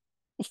coach.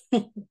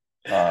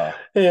 Uh,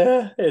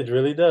 Yeah, it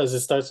really does.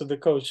 It starts with the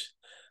coach.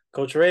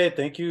 Coach Ray,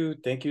 thank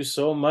you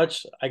so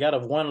much. I got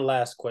one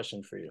last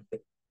question for you.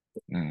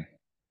 mm.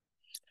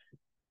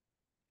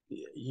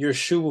 Your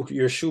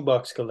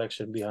shoebox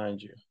collection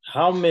behind you.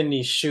 How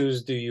many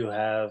shoes do you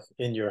have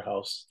in your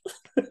house?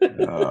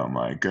 Oh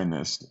my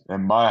goodness.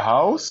 In my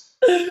house,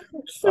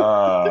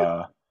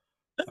 uh,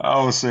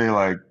 I would say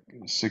like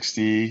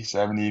 60,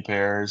 70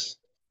 pairs.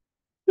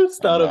 It's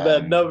And not a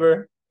bad then,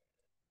 number.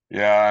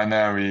 yeah, and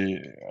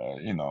then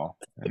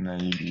and then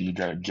you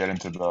gotta get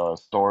into the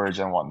storage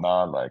and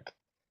whatnot. Like,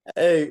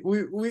 Hey,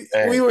 we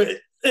hey, were.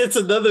 It's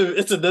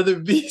another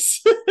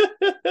beast.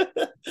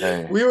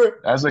 hey, we were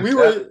as a, we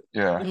were.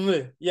 yeah.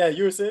 Yeah,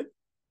 you were saying.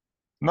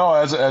 No,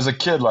 as a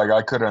kid, like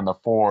I couldn't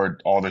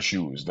afford all the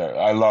shoes. That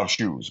I love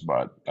shoes,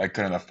 but I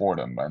couldn't afford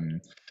them.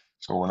 And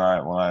so when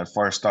I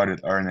first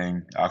started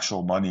earning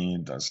actual money,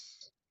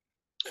 that's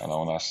kind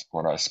of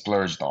what I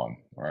splurged on,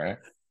 right?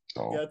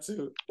 So, Got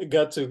to.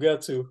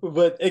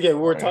 But again, we oh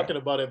were yeah. talking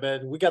about it,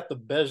 man. We got the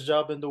best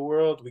job in the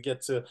world. We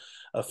get to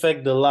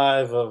affect the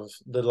lives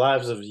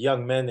of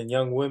young men and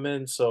young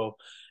women. So,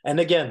 and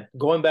again,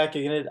 going back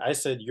again, I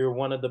said you're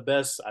one of the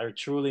best. I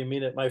truly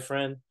mean it, my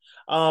friend.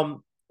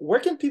 Where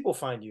can people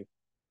find you?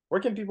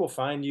 Where can people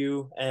find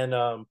you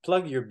and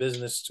plug your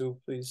business too,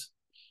 please?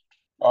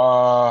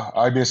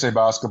 IBSA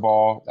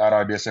basketball, at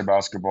IBSA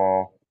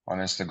basketball on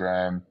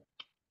Instagram.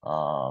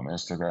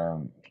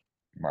 Instagram,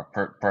 my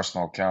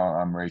personal account,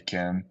 I'm Ray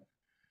Kim.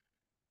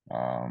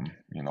 Um,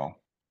 you know,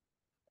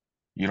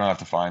 you don't have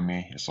to find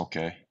me. It's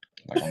okay.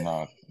 Like I'm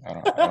not. I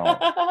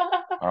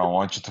don't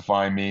want you to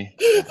find me.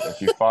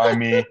 If you find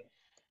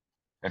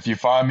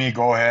me,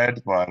 go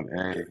ahead. But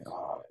hey,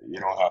 you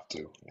don't have to.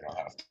 You don't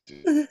have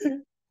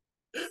to.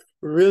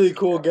 Really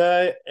cool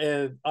guy,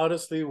 and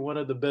honestly, one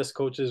of the best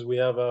coaches we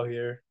have out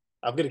here.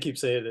 I'm gonna keep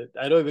saying it.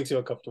 I know it makes you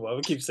uncomfortable. I'm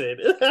gonna keep saying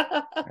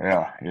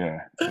Yeah, yeah.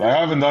 Like I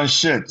haven't done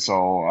shit,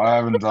 so I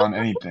haven't done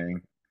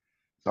anything.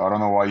 So I don't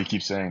know why you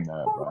keep saying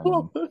that. But I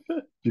mean,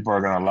 people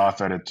are gonna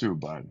laugh at it too.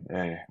 But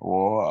hey,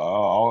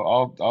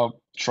 well, I'll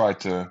try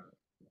to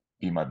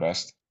be my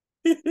best.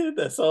 it.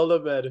 That's all that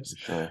For matters.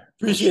 sure,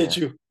 for Appreciate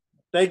sure. you.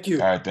 Thank All you.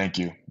 right, thank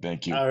you.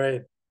 All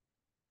right.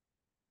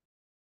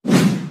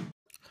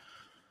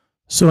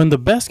 So, in the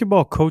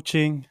basketball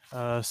coaching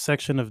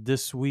section of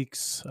this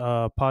week's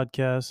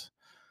podcast,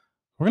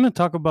 we're going to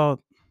talk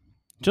about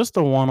just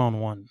the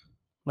one-on-one.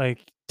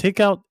 Like, take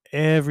out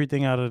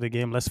everything out of the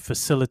game. Let's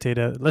facilitate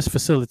it. Let's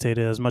facilitate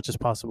it as much as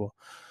possible.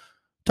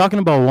 Talking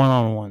about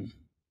one-on-one,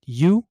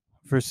 you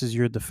versus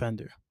your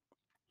defender.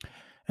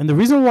 And the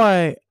reason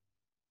why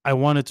I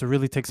wanted to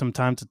really take some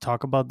time to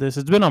talk about this,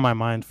 it's been on my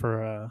mind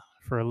for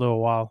a little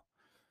while.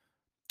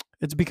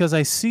 It's because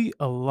I see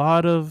a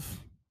lot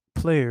of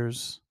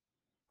players,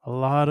 a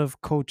lot of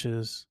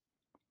coaches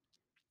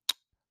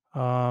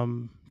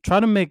try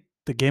to make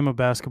the game of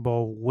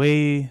basketball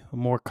way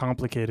more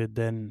complicated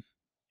than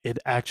it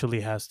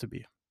actually has to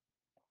be.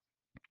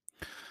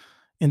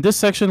 In this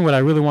section, what I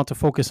really want to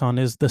focus on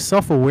is the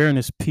self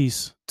awareness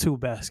piece to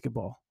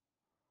basketball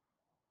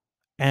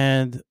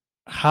and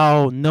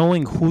how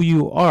knowing who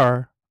you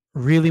are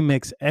really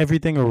makes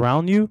everything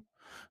around you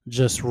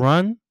just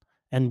run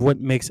and what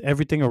makes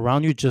everything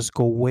around you just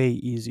go way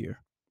easier.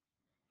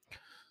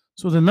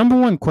 So, the number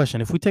one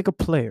question, if we take a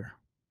player,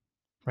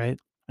 right,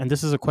 and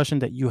this is a question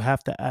that you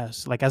have to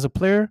ask. Like, as a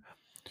player,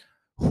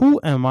 who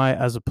am I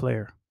as a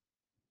player?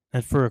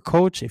 And for a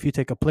coach, if you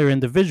take a player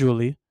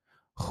individually,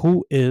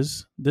 who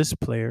is this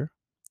player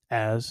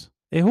as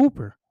a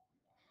hooper?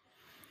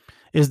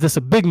 Is this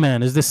a big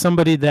man? Is this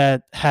somebody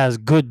that has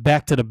good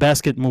back to the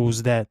basket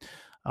moves that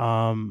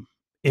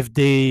if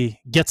they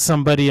get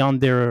somebody on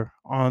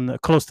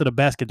close to the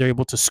basket, they're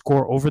able to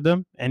score over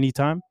them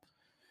anytime?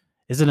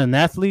 Is it an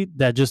athlete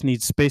that just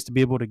needs space to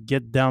be able to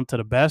get down to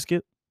the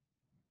basket?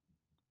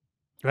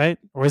 Right?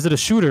 Or is it a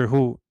shooter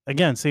who,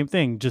 again, same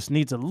thing, just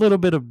needs a little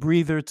bit of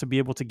breather to be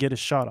able to get his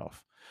shot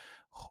off?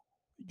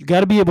 You got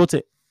to be able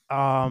to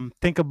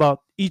think about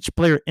each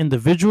player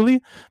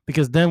individually,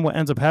 because then what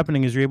ends up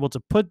happening is you're able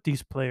to put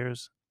these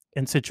players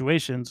in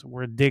situations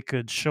where they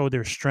could show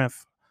their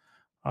strength.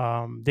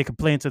 They could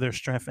play into their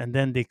strength, and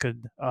then they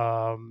could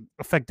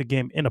affect the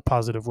game in a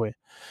positive way.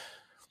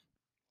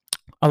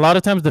 A lot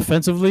of times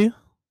defensively,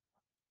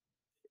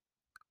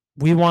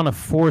 we want to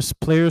force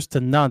players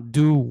to not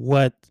do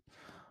what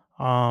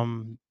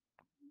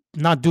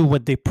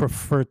they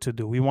prefer to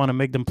do. We want to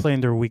make them play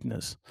in their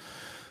weakness.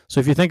 So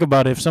if you think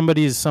about it, if a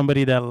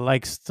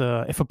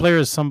player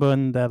is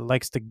someone that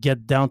likes to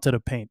get down to the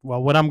paint,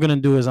 well, what I'm going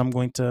to do is I'm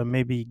going to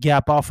maybe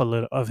gap off a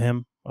little of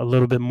him a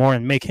little bit more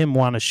and make him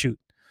want to shoot,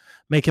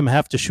 make him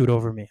have to shoot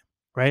over me,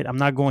 right? I'm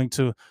not going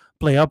to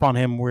play up on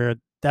him where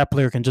that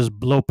player can just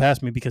blow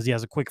past me because he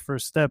has a quick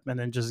first step and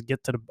then just get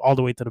all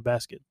the way to the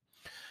basket.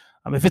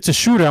 If it's a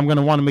shooter, I'm going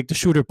to want to make the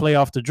shooter play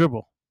off the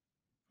dribble.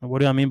 And what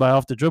do I mean by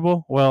off the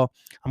dribble? Well,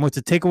 I'm going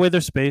to take away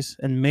their space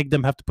and make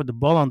them have to put the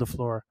ball on the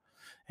floor.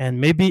 And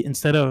maybe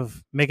instead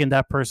of making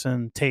that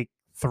person take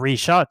 3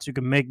 shots, you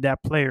can make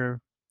that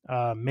player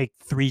make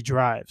 3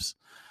 drives.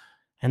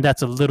 And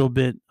that's a little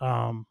bit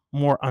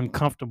more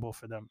uncomfortable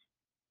for them.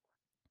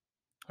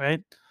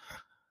 Right?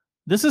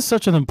 This is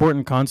such an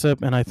important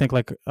concept. And I think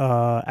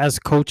as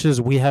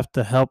coaches, we have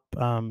to help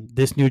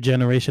this new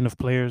generation of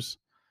players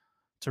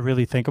to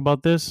really think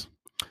about this.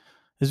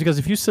 Is because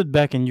if you sit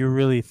back and you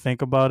really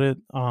think about it,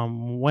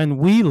 when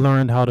we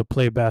learned how to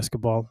play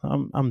basketball,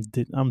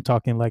 I'm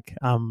talking like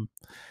I'm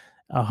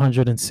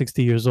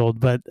 160 years old,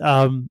 but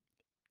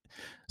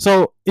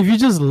so if you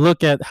just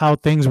look at how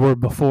things were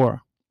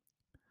before,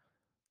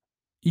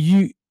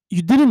 you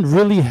didn't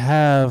really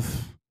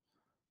have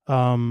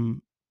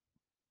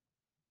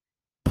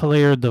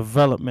player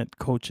development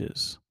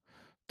coaches.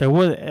 There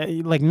was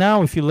like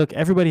now, if you look,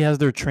 everybody has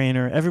their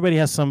trainer, everybody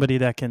has somebody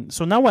that can.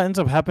 So now what ends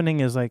up happening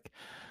is like,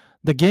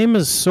 the game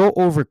is so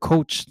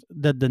overcoached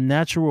that the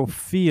natural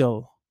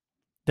feel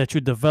that you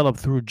develop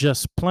through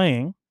just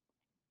playing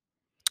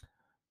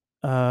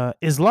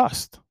is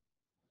lost.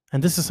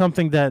 And this is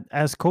something that,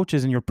 as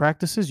coaches in your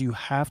practices, you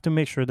have to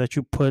make sure that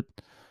you put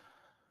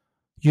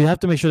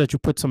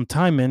some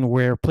time in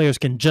where players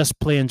can just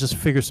play and just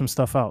figure some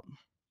stuff out.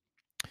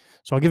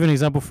 So I'll give you an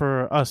example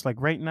for us. Like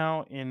right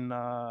now in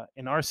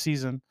our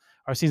season's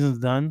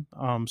done.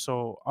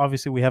 So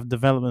obviously we have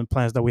development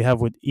plans that we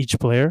have with each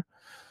player.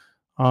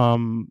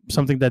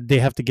 Something that they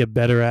have to get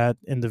better at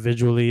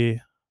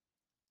individually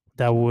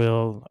that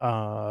will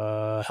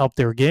help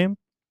their game.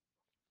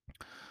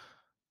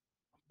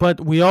 But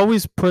we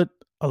always put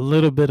a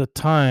little bit of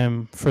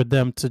time for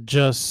them to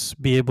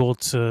just be able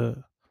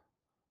to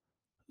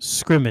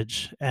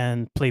scrimmage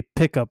and play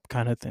pickup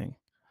kind of thing.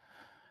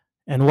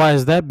 And why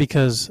is that?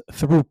 Because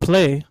through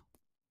play,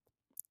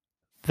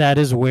 that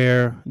is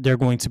where they're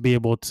going to be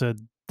able to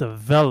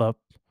develop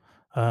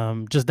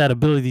just that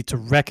ability to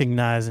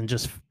recognize and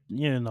just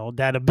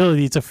that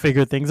ability to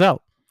figure things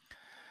out.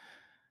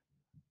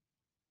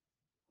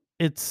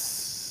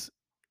 It's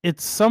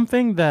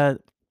something that,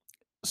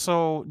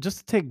 so just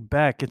to take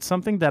back, it's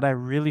something that I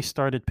really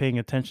started paying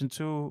attention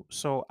to.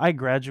 So I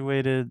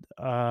graduated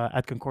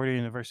at Concordia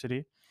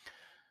University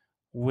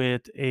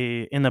with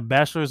in a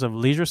bachelor's of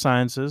leisure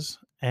sciences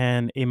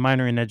and a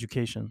minor in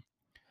education.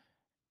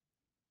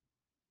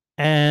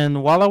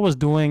 And while I was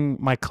doing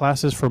my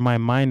classes for my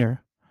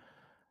minor,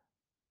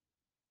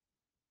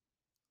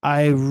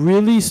 I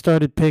really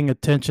started paying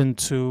attention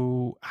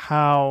to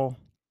how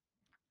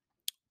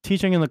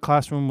teaching in the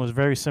classroom was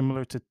very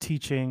similar to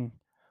teaching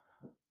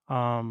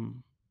outside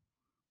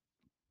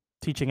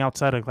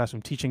of the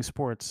classroom, teaching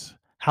sports.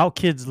 How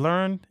kids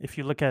learn, if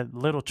you look at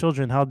little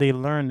children, how they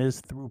learn is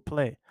through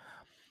play.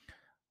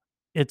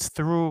 It's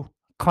through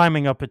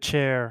climbing up a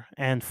chair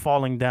and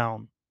falling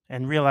down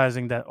and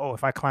realizing that, oh,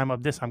 if I climb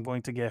up this, I'm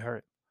going to get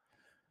hurt.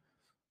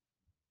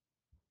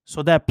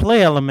 So that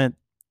play element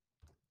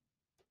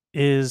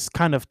is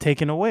kind of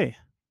taken away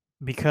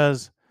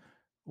because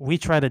we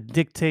try to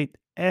dictate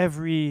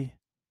every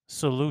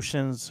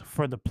solutions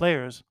for the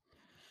players.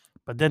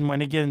 But then when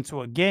they get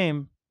into a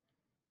game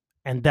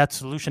and that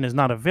solution is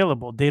not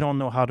available, they don't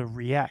know how to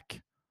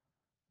react.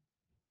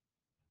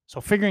 So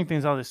figuring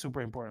things out is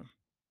super important.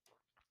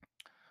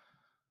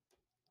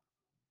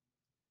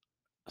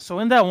 So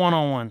in that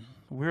one-on-one,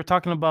 we were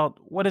talking about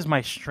what is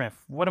my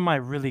strength? What am I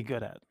really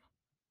good at?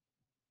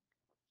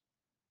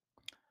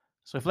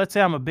 So if let's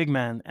say I'm a big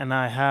man and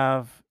I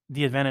have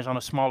the advantage on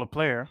a smaller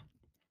player,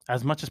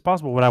 as much as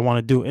possible, what I want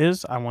to do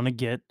is I want to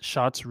get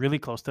shots really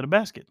close to the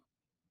basket.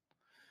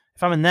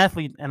 If I'm an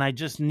athlete and I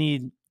just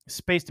need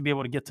space to be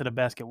able to get to the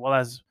basket, well,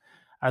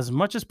 as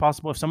much as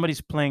possible, if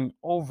somebody's playing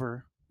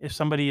over, if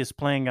somebody is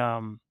putting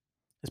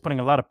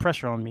a lot of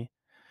pressure on me,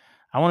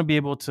 I want to be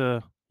able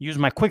to use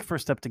my quick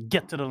first step to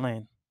get to the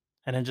lane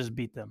and then just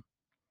beat them.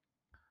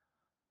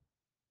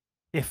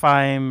 If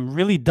I'm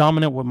really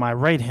dominant with my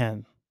right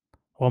hand,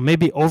 well,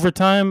 maybe over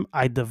time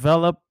I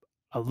develop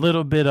a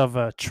little bit of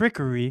a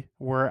trickery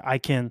where I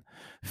can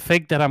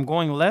fake that I'm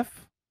going left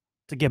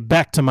to get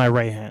back to my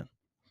right hand.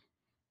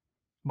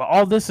 But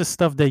all this is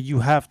stuff that you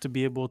have to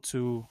be able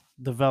to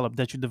develop,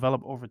 that you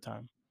develop over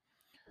time.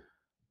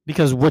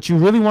 Because what you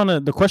really want to,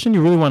 the question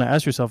you really want to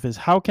ask yourself is,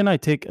 how can I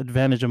take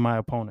advantage of my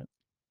opponent?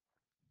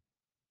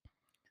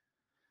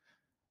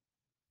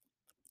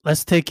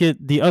 Let's take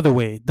it the other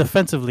way.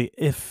 Defensively,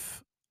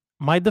 if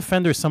my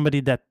defender is somebody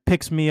that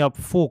picks me up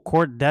full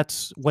court,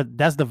 that's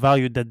the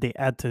value that they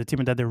add to the team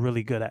and that they're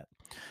really good at,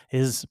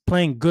 is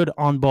playing good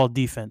on-ball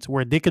defense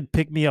where they could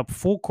pick me up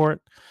full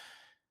court,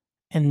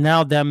 and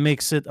now that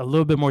makes it a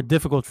little bit more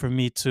difficult for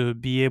me to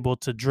be able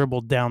to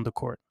dribble down the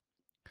court.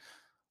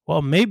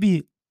 Well,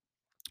 maybe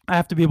I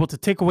have to be able to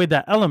take away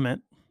that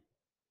element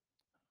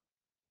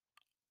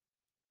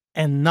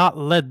and not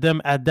let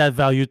them add that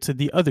value to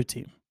the other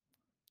team,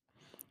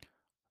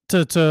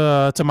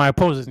 to my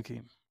opposing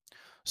team.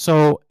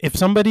 So if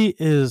somebody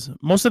is,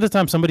 most of the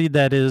time, somebody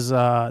that is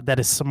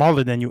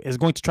smaller than you is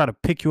going to try to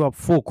pick you up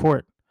full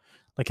court.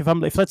 Like if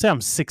let's say I'm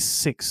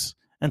 6'6"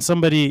 and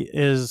somebody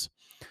is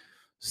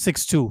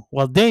 6'2",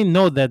 well, they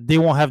know that they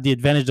won't have the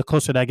advantage the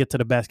closer that I get to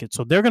the basket.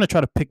 So they're going to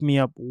try to pick me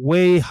up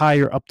way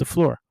higher up the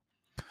floor.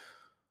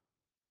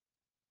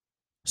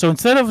 So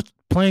instead of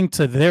playing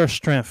to their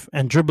strength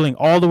and dribbling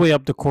all the way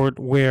up the court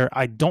where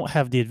I don't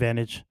have the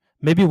advantage,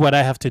 maybe what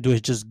I have to do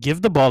is just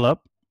give the ball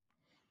up,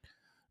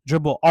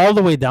 dribble all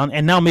the way down,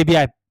 and now maybe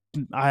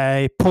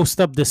I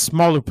post up this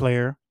smaller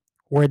player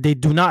where they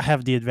do not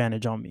have the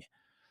advantage on me,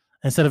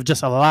 instead of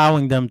just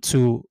allowing them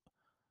to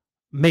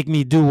make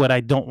me do what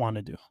I don't want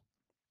to do.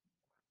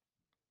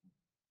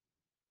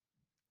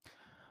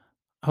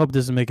 I hope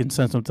this is making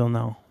sense until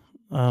now.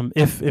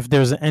 If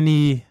there's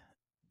any,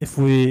 if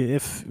we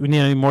need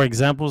any more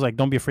examples, like,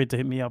 don't be afraid to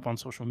hit me up on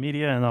social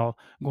media and I'll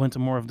go into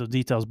more of the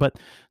details. But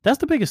that's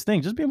the biggest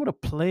thing. Just be able to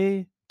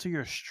play to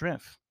your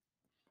strength.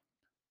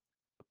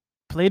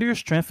 Play to your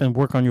strength and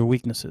work on your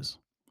weaknesses.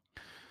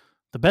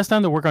 The best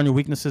time to work on your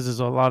weaknesses is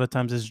a lot of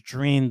times is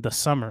during the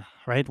summer,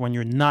 right? When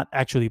you're not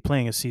actually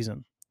playing a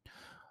season.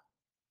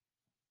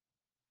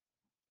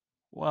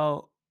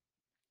 Well,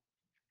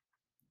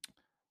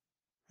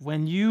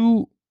 when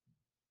you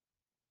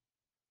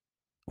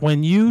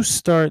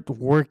start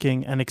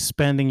working and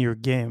expanding your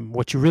game,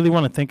 what you really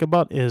want to think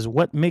about is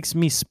what makes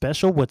me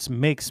special, what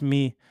makes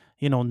me,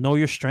 know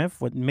your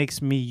strength, what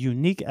makes me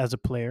unique as a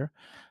player.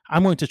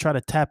 I'm going to try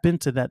to tap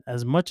into that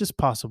as much as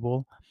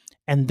possible,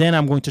 and then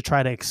I'm going to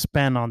try to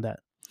expand on that.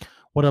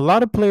 What a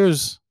lot of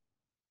players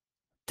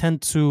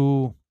tend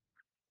to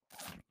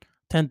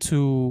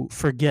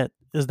forget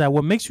is that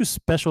what makes you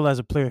special as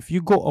a player, if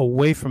you go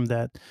away from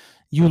that,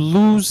 you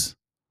lose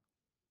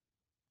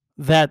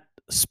that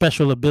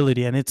special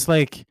ability, and it's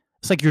like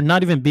you're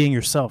not even being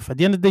yourself. At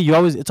the end of the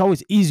day, it's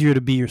always easier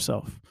to be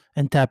yourself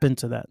and tap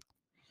into that.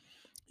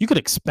 You could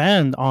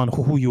expand on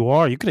who you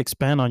are, you could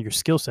expand on your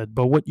skill set,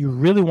 but what you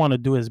really want to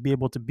do is be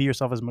able to be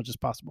yourself as much as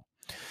possible.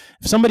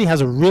 If somebody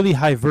has a really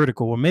high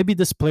vertical, or maybe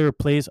this player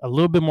plays a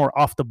little bit more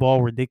off the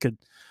ball where they could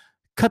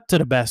cut to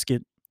the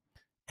basket,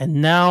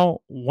 and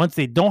now once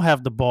they don't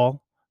have the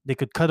ball, they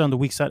could cut on the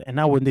weak side, and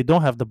now when they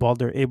don't have the ball,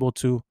 they're able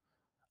to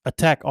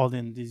attack all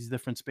in these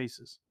different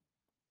spaces.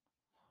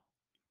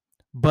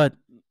 But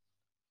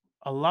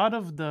a lot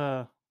of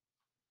the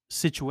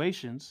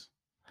situations,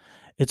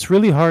 it's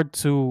really hard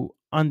to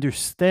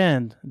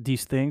understand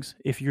these things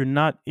if you're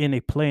not in a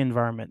play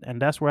environment.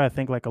 And that's where I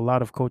think like a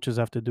lot of coaches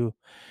have to do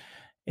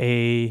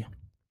a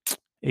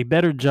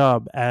better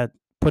job at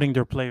putting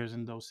their players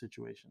in those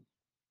situations.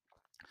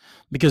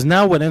 Because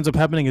now what ends up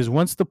happening is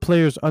once the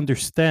players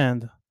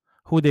understand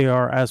who they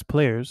are as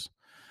players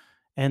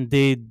and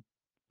they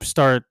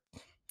start,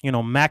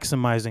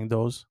 maximizing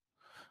those,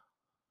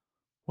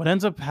 what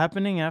ends up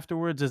happening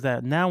afterwards is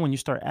that now when you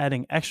start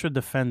adding extra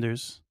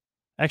defenders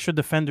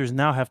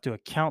now have to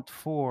account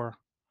for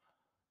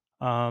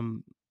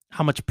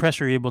how much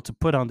pressure you're able to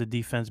put on the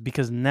defense,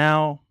 because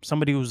now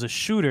somebody who's a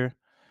shooter,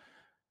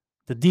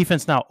 the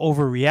defense now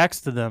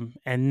overreacts to them,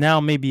 and now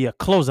maybe a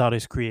closeout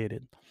is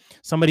created.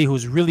 Somebody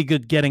who's really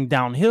good getting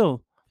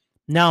downhill,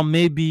 now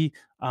maybe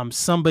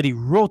somebody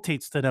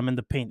rotates to them in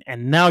the paint,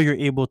 and now you're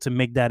able to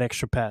make that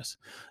extra pass.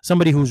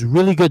 Somebody who's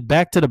really good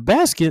back to the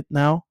basket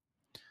now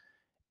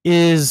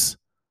has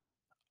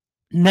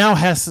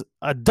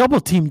a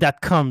double team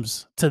that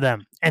comes to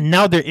them, and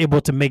now they're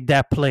able to make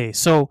that play.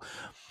 So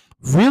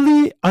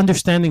really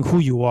understanding who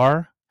you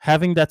are,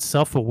 having that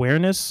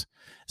self-awareness,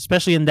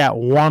 especially in that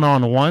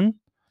one-on-one,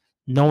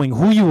 knowing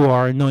who you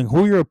are, knowing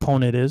who your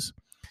opponent is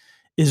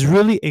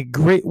really a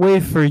great way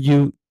for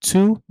you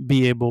to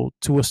be able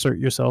to assert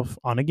yourself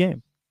on a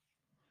game.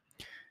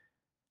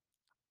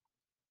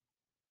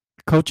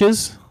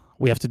 Coaches,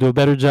 we have to do a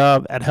better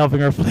job at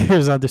helping our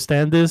players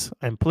understand this.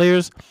 And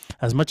players,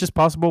 as much as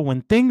possible,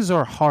 when things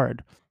are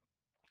hard,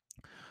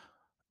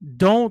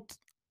 don't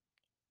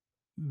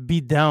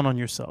be down on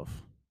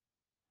yourself.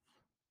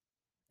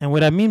 And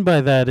what I mean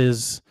by that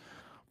is,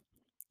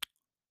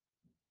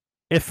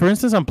 if, for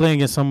instance, I'm playing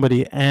against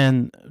somebody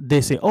and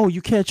they say, "Oh,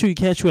 you can't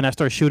shoot," and I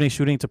start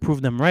shooting to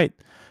prove them right,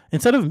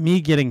 instead of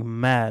me getting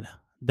mad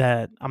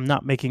that I'm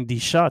not making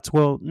these shots,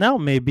 well, now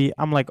maybe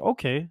I'm like,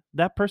 okay,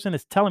 that person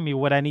is telling me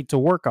what I need to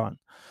work on.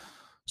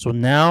 So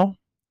now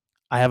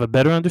I have a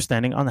better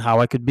understanding on how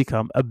I could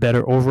become a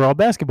better overall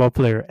basketball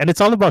player. And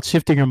it's all about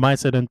shifting your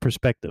mindset and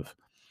perspective.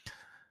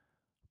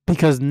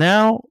 Because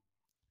now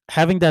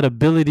having that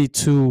ability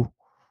to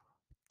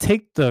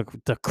take the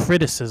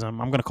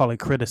criticism, I'm going to call it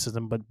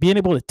criticism, but being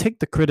able to take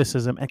the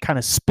criticism and kind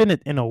of spin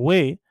it in a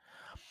way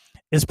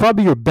is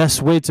probably your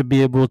best way to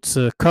be able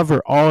to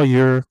cover all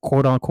your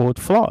quote unquote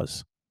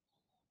flaws.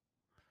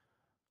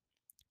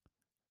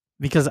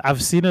 Because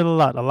I've seen it a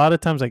lot. A lot of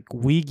times, like,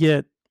 we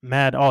get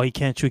mad, oh, he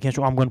can't shoot,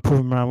 I'm going to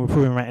prove him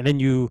right. And then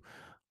you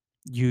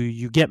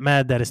get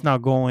mad that it's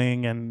not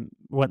going and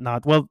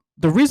whatnot. Well,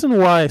 the reason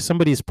why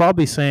somebody is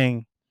probably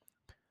saying,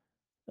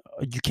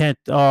 you can't,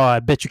 oh,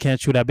 I bet you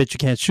can't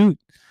shoot.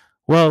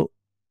 Well,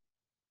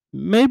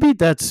 maybe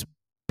that's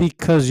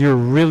because you're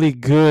really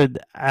good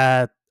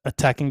at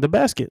attacking the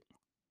basket.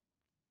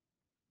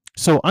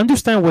 So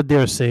understand what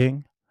they're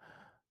saying.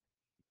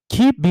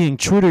 Keep being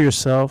true to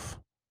yourself.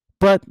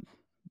 But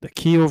the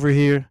key over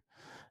here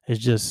is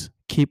just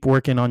keep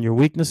working on your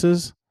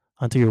weaknesses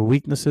until your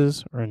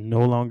weaknesses are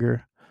no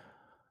longer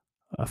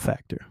a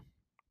factor.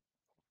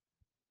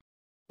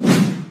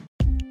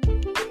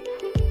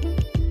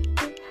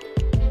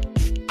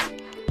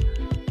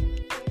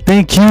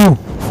 Thank you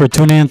for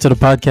tuning into the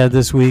podcast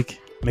this week.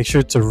 Make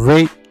sure to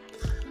rate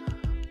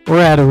or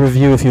add a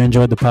review if you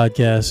enjoyed the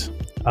podcast.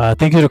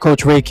 Thank you to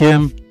Coach Ray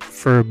Kim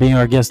for being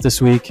our guest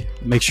this week.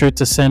 Make sure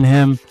to send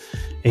him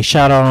a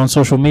shout out on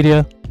social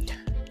media.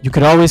 You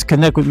could always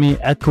connect with me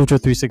at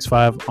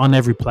Coach0365 on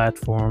every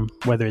platform,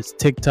 whether it's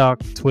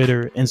TikTok,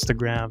 Twitter,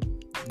 Instagram.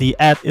 The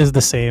 @ is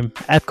the same,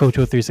 at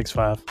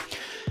Coach0365.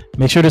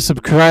 Make sure to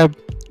subscribe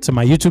to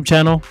my YouTube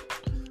channel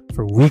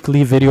for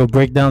weekly video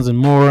breakdowns and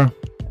more.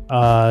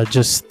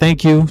 Just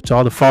thank you to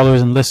all the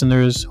followers and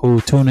listeners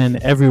who tune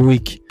in every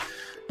week.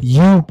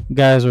 You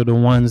guys are the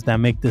ones that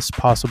make this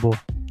possible.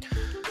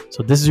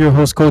 So this is your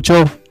host, Coach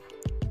O,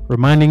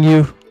 reminding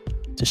you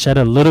to shed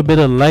a little bit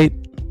of light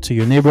to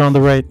your neighbor on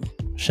the right,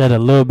 shed a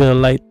little bit of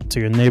light to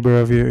your neighbor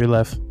over your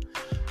left,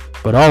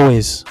 but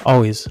always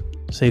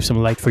save some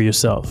light for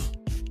yourself.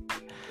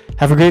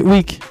 Have a great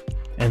week,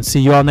 and see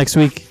you all next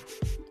week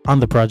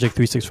on the Project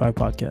 365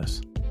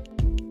 podcast.